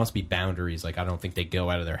actor, there must be boundaries. Like, I don't think they go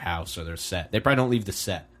out of their house or their set. They probably don't leave the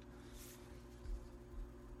set.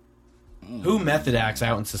 Who method acts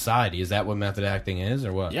out in society? Is that what method acting is,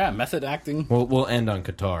 or what? Yeah, method acting. We'll end on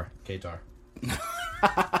Qatar.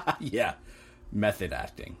 Yeah, method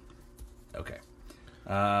acting. Okay.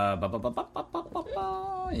 Yeah,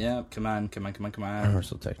 come on.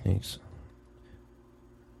 Rehearsal techniques.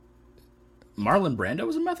 Marlon Brando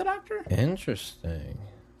was a method actor? Interesting.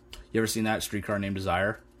 You ever seen that Streetcar Named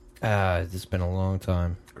Desire? It's been a long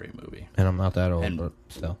time. Great movie. And I'm not that old, And but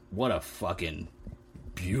still. What a fucking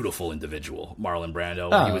beautiful individual, Marlon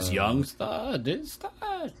Brando. When he was young.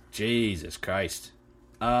 Jesus Christ.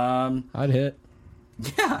 I'd hit.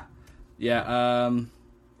 Yeah.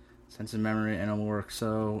 Sense of memory, animal work.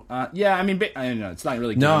 So, yeah. I mean, I know it's not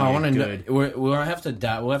really. No, I want to know. We'll have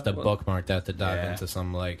to bookmark that to dive into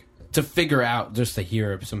some like to figure out just to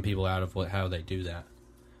hear some people out of how they do that.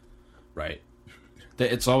 Right.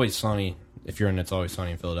 It's Always Sunny. If you're an It's Always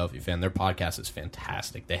Sunny in Philadelphia fan, their podcast is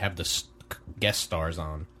fantastic. They have the guest stars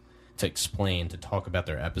on to explain, to talk about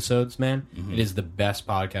their episodes, man. Mm-hmm. It is the best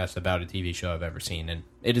podcast about a TV show I've ever seen, and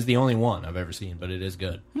it is the only one I've ever seen, but it is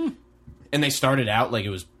good. And they started out like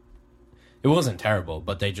it wasn't terrible,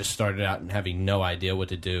 but they just started out having no idea what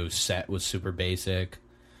to do. Set was super basic.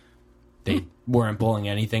 They weren't pulling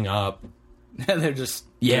anything up. They're just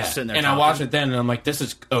sitting there and talking. I watched it then, and I'm like, this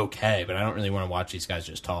is okay, but I don't really want to watch these guys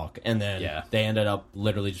just talk. And then they ended up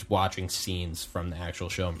literally just watching scenes from the actual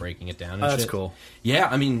show and breaking it down. And That's shit. cool. Yeah,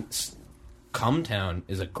 I mean, Cumtown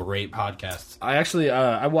is a great podcast. I actually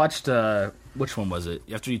I watched which one was it?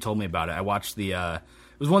 After you told me about it, I watched the it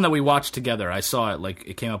was one that we watched together. I saw it, like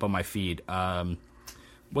it came up on my feed.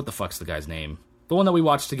 What the fuck's the guy's name? The one that we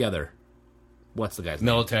watched together. What's the guy's name?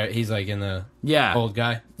 Military. He's like in the old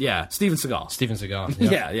guy. Yeah, Steven Seagal. Steven Seagal.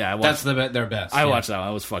 Yeah. That's their best. I watched that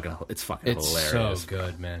one. It's fucking hilarious. So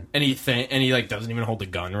good, man. And he like doesn't even hold the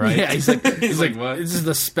gun, right? Yeah, he's like what? This is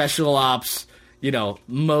the special ops,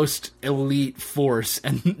 most elite force,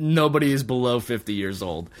 and nobody is below 50 years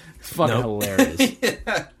old. It's fucking hilarious.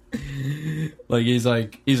 Like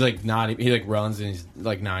he runs and he's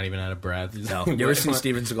like not even out of breath. No. You ever seen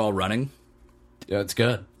Steven Seagal running? Yeah, it's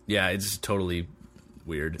good. Yeah, it's totally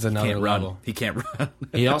weird. It's another level. He can't run.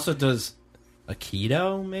 He also does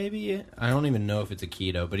Aikido, maybe? I don't even know if it's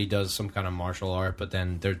Aikido, but he does some kind of martial art, but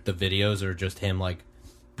then the videos are just him like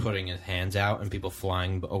putting his hands out and people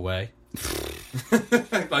flying away.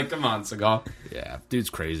 Like, come on, Seagal. Yeah, dude's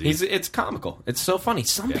crazy. It's comical. It's so funny.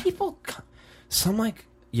 Some people,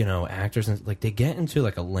 actors, like they get into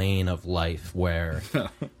like a lane of life where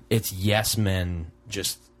it's yes men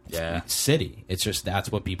just city. It's just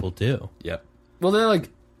that's what people do. Yep. Well,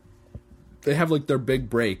 they have like their big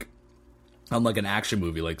break on like an action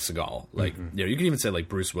movie like Seagal. Like you can even say like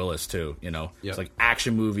Bruce Willis too. It's like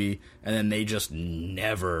action movie, and then they just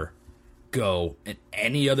never go in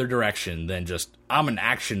any other direction than just I'm an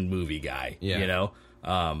action movie guy. Yeah.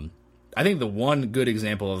 I think the one good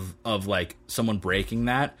example of like someone breaking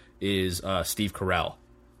that is Steve Carell.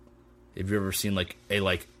 Have you ever seen like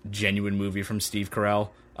a genuine movie from Steve Carell?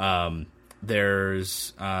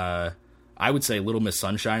 There's I I would say Little Miss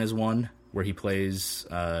Sunshine is one where he plays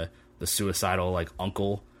the suicidal like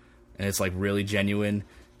uncle, and it's like really genuine.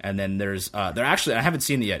 And then there's there actually, I haven't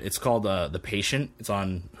seen it yet. It's called The Patient. It's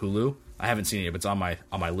on Hulu. I haven't seen it yet, but it's on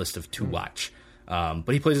my list of to watch. But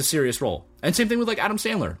he plays a serious role. And same thing with like Adam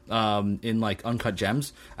Sandler in like Uncut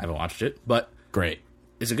Gems. I haven't watched it, but Great.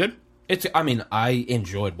 Is it good? I mean, I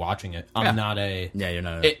enjoyed watching it. I'm not a... Yeah, you're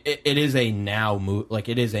not a... It is a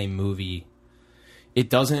it is a movie. It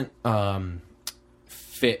doesn't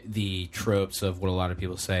fit the tropes of what a lot of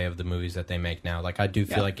people say of the movies that they make now. Like, I do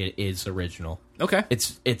feel like it is original. Okay.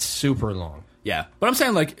 It's super long. Yeah. But I'm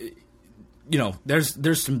saying, like, you know,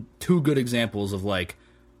 there's some two good examples of, like,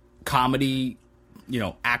 comedy, you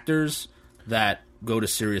know, actors that go to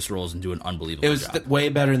serious roles and do an unbelievable job. It was way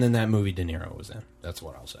better than that movie De Niro was in. That's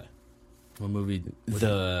what I'll say. What movie?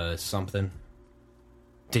 The something.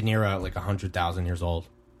 De Niro, like 100,000 years old.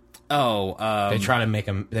 Oh, they try to make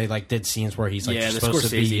him. They like did scenes where he's like supposed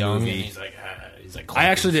to be young, and he's like. I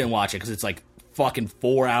actually didn't watch it because it's like fucking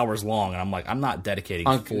 4 hours long, and I'm like, I'm not dedicating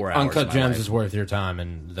 4 hours. Uncut of my Gems life. is worth your time,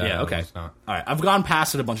 and that yeah, okay, was not. All right. I've gone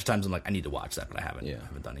past it a bunch of times. And like, I need to watch that, but I haven't. Yeah,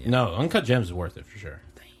 haven't done it yet. No, Uncut Gems is worth it for sure.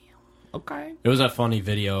 Okay. It was a funny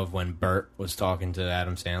video of when Bert was talking to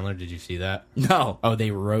Adam Sandler. Did you see that? No. Oh,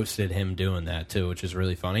 they roasted him doing that too, which is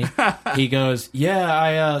really funny. He goes, "Yeah,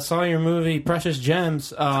 I saw your movie Precious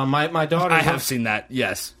Gems. My daughter. I have seen that.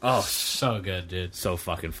 Yes. Oh, so good, dude. So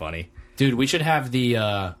fucking funny, dude. We should have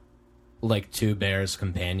the like Two Bears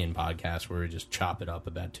companion podcast where we just chop it up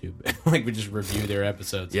about two. Like we just review their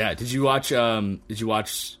episodes. Yeah. Did you watch?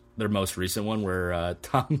 Their most recent one where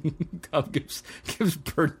Tom gives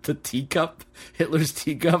Bert the teacup, Hitler's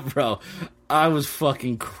teacup, bro. I was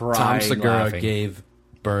fucking crying. Tom Segura laughing. gave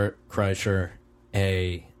Bert Kreischer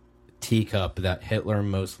a teacup that Hitler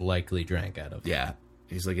most likely drank out of. Yeah,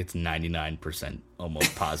 he's like, it's 99%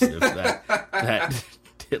 almost positive that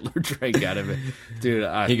Hitler drank out of it,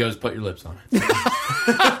 dude. He goes, "Put your lips on it."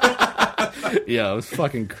 Yeah, it was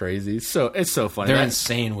fucking crazy. It's so funny. They're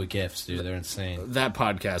insane with gifts, dude. They're insane. That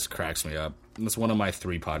podcast cracks me up. It's one of my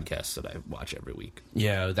 3 podcasts that I watch every week.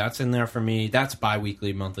 Yeah, that's in there for me. That's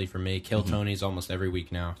bi-weekly, monthly for me. Kill Tony's almost every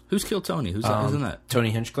week now. Who's Kill Tony? Who's in that?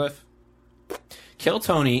 Tony Hinchcliffe. Kill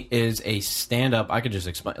Tony is a stand-up. I could just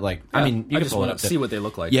explain. Like, I mean, you can pull it up. See what they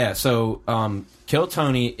look like. Yeah. So, Kill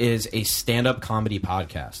Tony is a stand-up comedy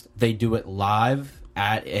podcast. They do it live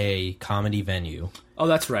at a comedy venue. Oh,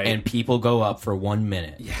 that's right. And people go up for 1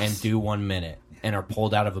 minute and do 1 minute and are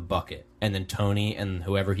pulled out of a bucket. And then Tony and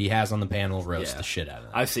whoever he has on the panel roast the shit out of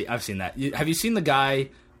them. I've seen that. Have you seen the guy?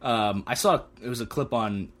 I saw it was a clip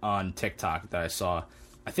on TikTok that I saw.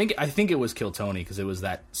 I think it was Kill Tony because it was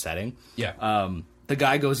that setting. Yeah. The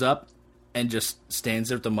guy goes up and just stands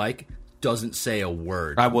there with the mic, doesn't say a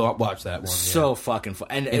word. I will watch that one. So fucking fun.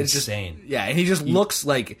 And it's insane. Just, yeah, and he just looks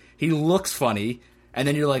like he looks funny. And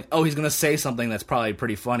then you're like, oh, he's going to say something that's probably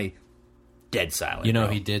pretty funny. Dead silent. You know,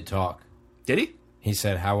 bro. he did talk. Did he? He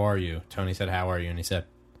said, "How are you?" Tony said, "How are you?" And he said,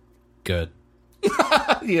 "Good."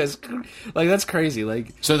 Yes. Like, that's crazy.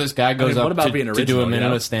 Like, so this guy goes up being original, to do a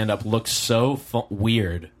minute of stand-up, looks so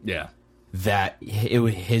weird yeah, that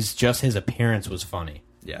his appearance was funny.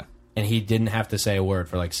 Yeah. And he didn't have to say a word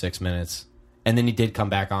for like 6 minutes. And then he did come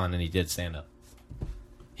back on and he did stand up.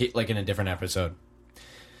 Like in a different episode.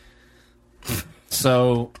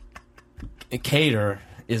 So, Cater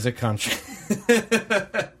is a country.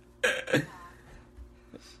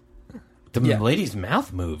 The lady's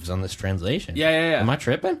mouth moves on this translation. Yeah. Am I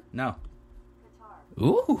tripping? No.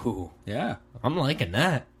 Ooh. Yeah. I'm liking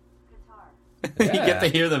that. Yeah. You get to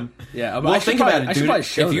hear them. Yeah. Well, think about it, dude.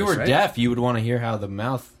 If you were right? deaf, you would want to hear how the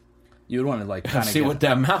mouth... You would want to, like, kind of see what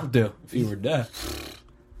that mouth do if you were deaf.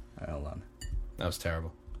 All right, hold on. That was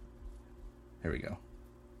terrible. Here we go.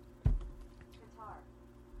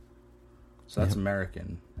 So that's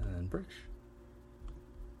American and then British.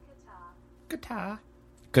 Guitar.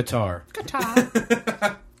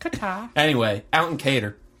 Anyway, out in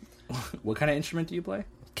Cater. What kind of instrument do you play?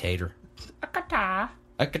 Cater. A guitar.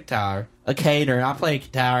 A guitar. A Cater. I play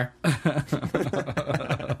guitar.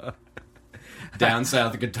 Down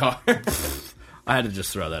south guitar. I had to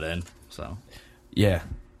just throw that in, so. Yeah.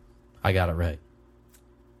 I got it right.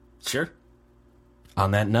 Sure.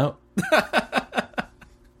 On that note.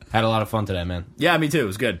 Had a lot of fun today, man. Yeah, me too. It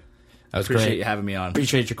was good. That was Appreciate great. you having me on.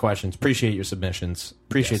 Appreciate your questions. Appreciate your submissions.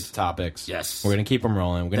 Appreciate the topics. Yes. We're going to keep them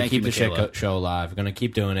rolling. We're going to keep the Michaela. show live. We're going to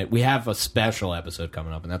keep doing it. We have a special episode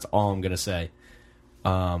coming up, and that's all I'm going to say.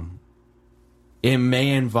 It may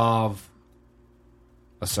involve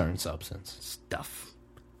a certain substance. Stuff.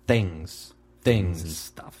 Things. And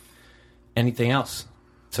stuff. Anything else?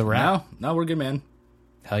 It's a wrap. No, we're good, man.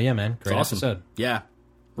 Hell yeah, man. Great awesome. episode. Yeah.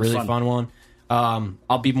 Really Fun. fun one.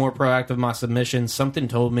 I'll be more proactive with my submissions. Something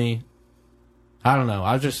told me, I don't know.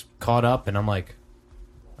 I was just caught up, and I'm like,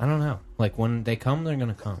 I don't know. Like, when they come, they're going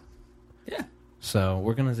to come. Yeah. So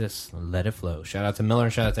we're going to just let it flow. Shout out to Miller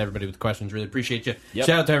and shout out to everybody with questions. Really appreciate you. Yep.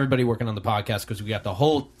 Shout out to everybody working on the podcast because we got the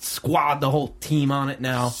whole squad, the whole team on it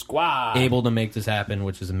now. Squad. Able to make this happen,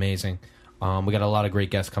 which is amazing. We got a lot of great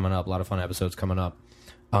guests coming up, a lot of fun episodes coming up.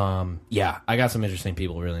 Yeah, I got some interesting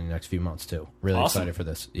people really in the next few months too. Really Awesome. excited for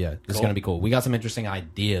this. Yeah, it's Cool. going to be cool. We got some interesting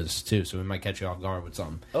ideas too, so we might catch you off guard with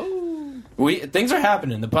something. Oh. Things are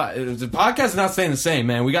happening. The podcast is not staying the same,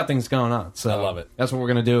 man. We got things going on. So I love it. That's what we're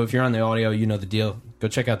going to do. If you're on the audio, you know the deal. Go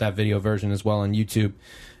check out that video version as well on YouTube.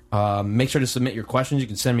 Make sure to submit your questions. You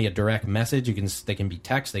can send me a direct message. They can be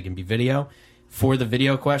text, they can be video. For the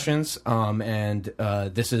video questions,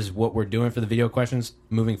 this is what we're doing for the video questions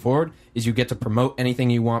moving forward, is you get to promote anything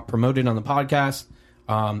you want promoted on the podcast.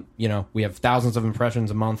 We have thousands of impressions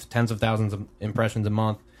a month, tens of thousands of impressions a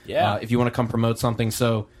month. Yeah. If you want to come promote something,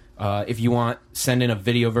 so if you want, send in a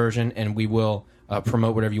video version, and we will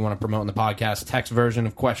promote whatever you want to promote in the podcast. Text version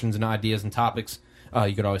of questions and ideas and topics.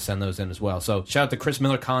 You could always send those in as well. So shout out to Chris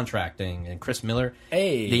Miller Contracting and Chris Miller,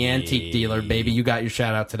 the antique dealer, baby. You got your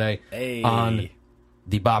shout out today on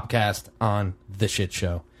the Bobcast on The Shit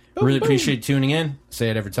Show. Really appreciate you tuning in. Say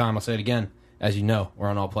it every time. I'll say it again. As you know, we're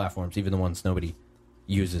on all platforms, even the ones nobody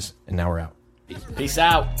uses. And now we're out. Peace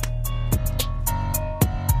out.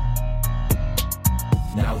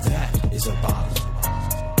 Now that is a bop.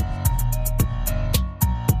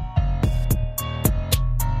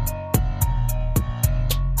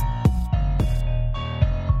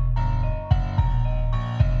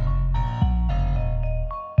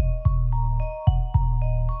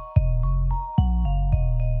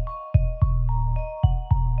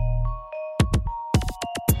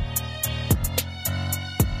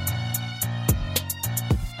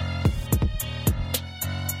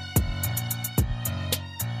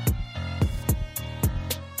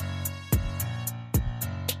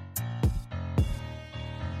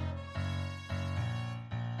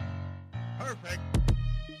 Perfect.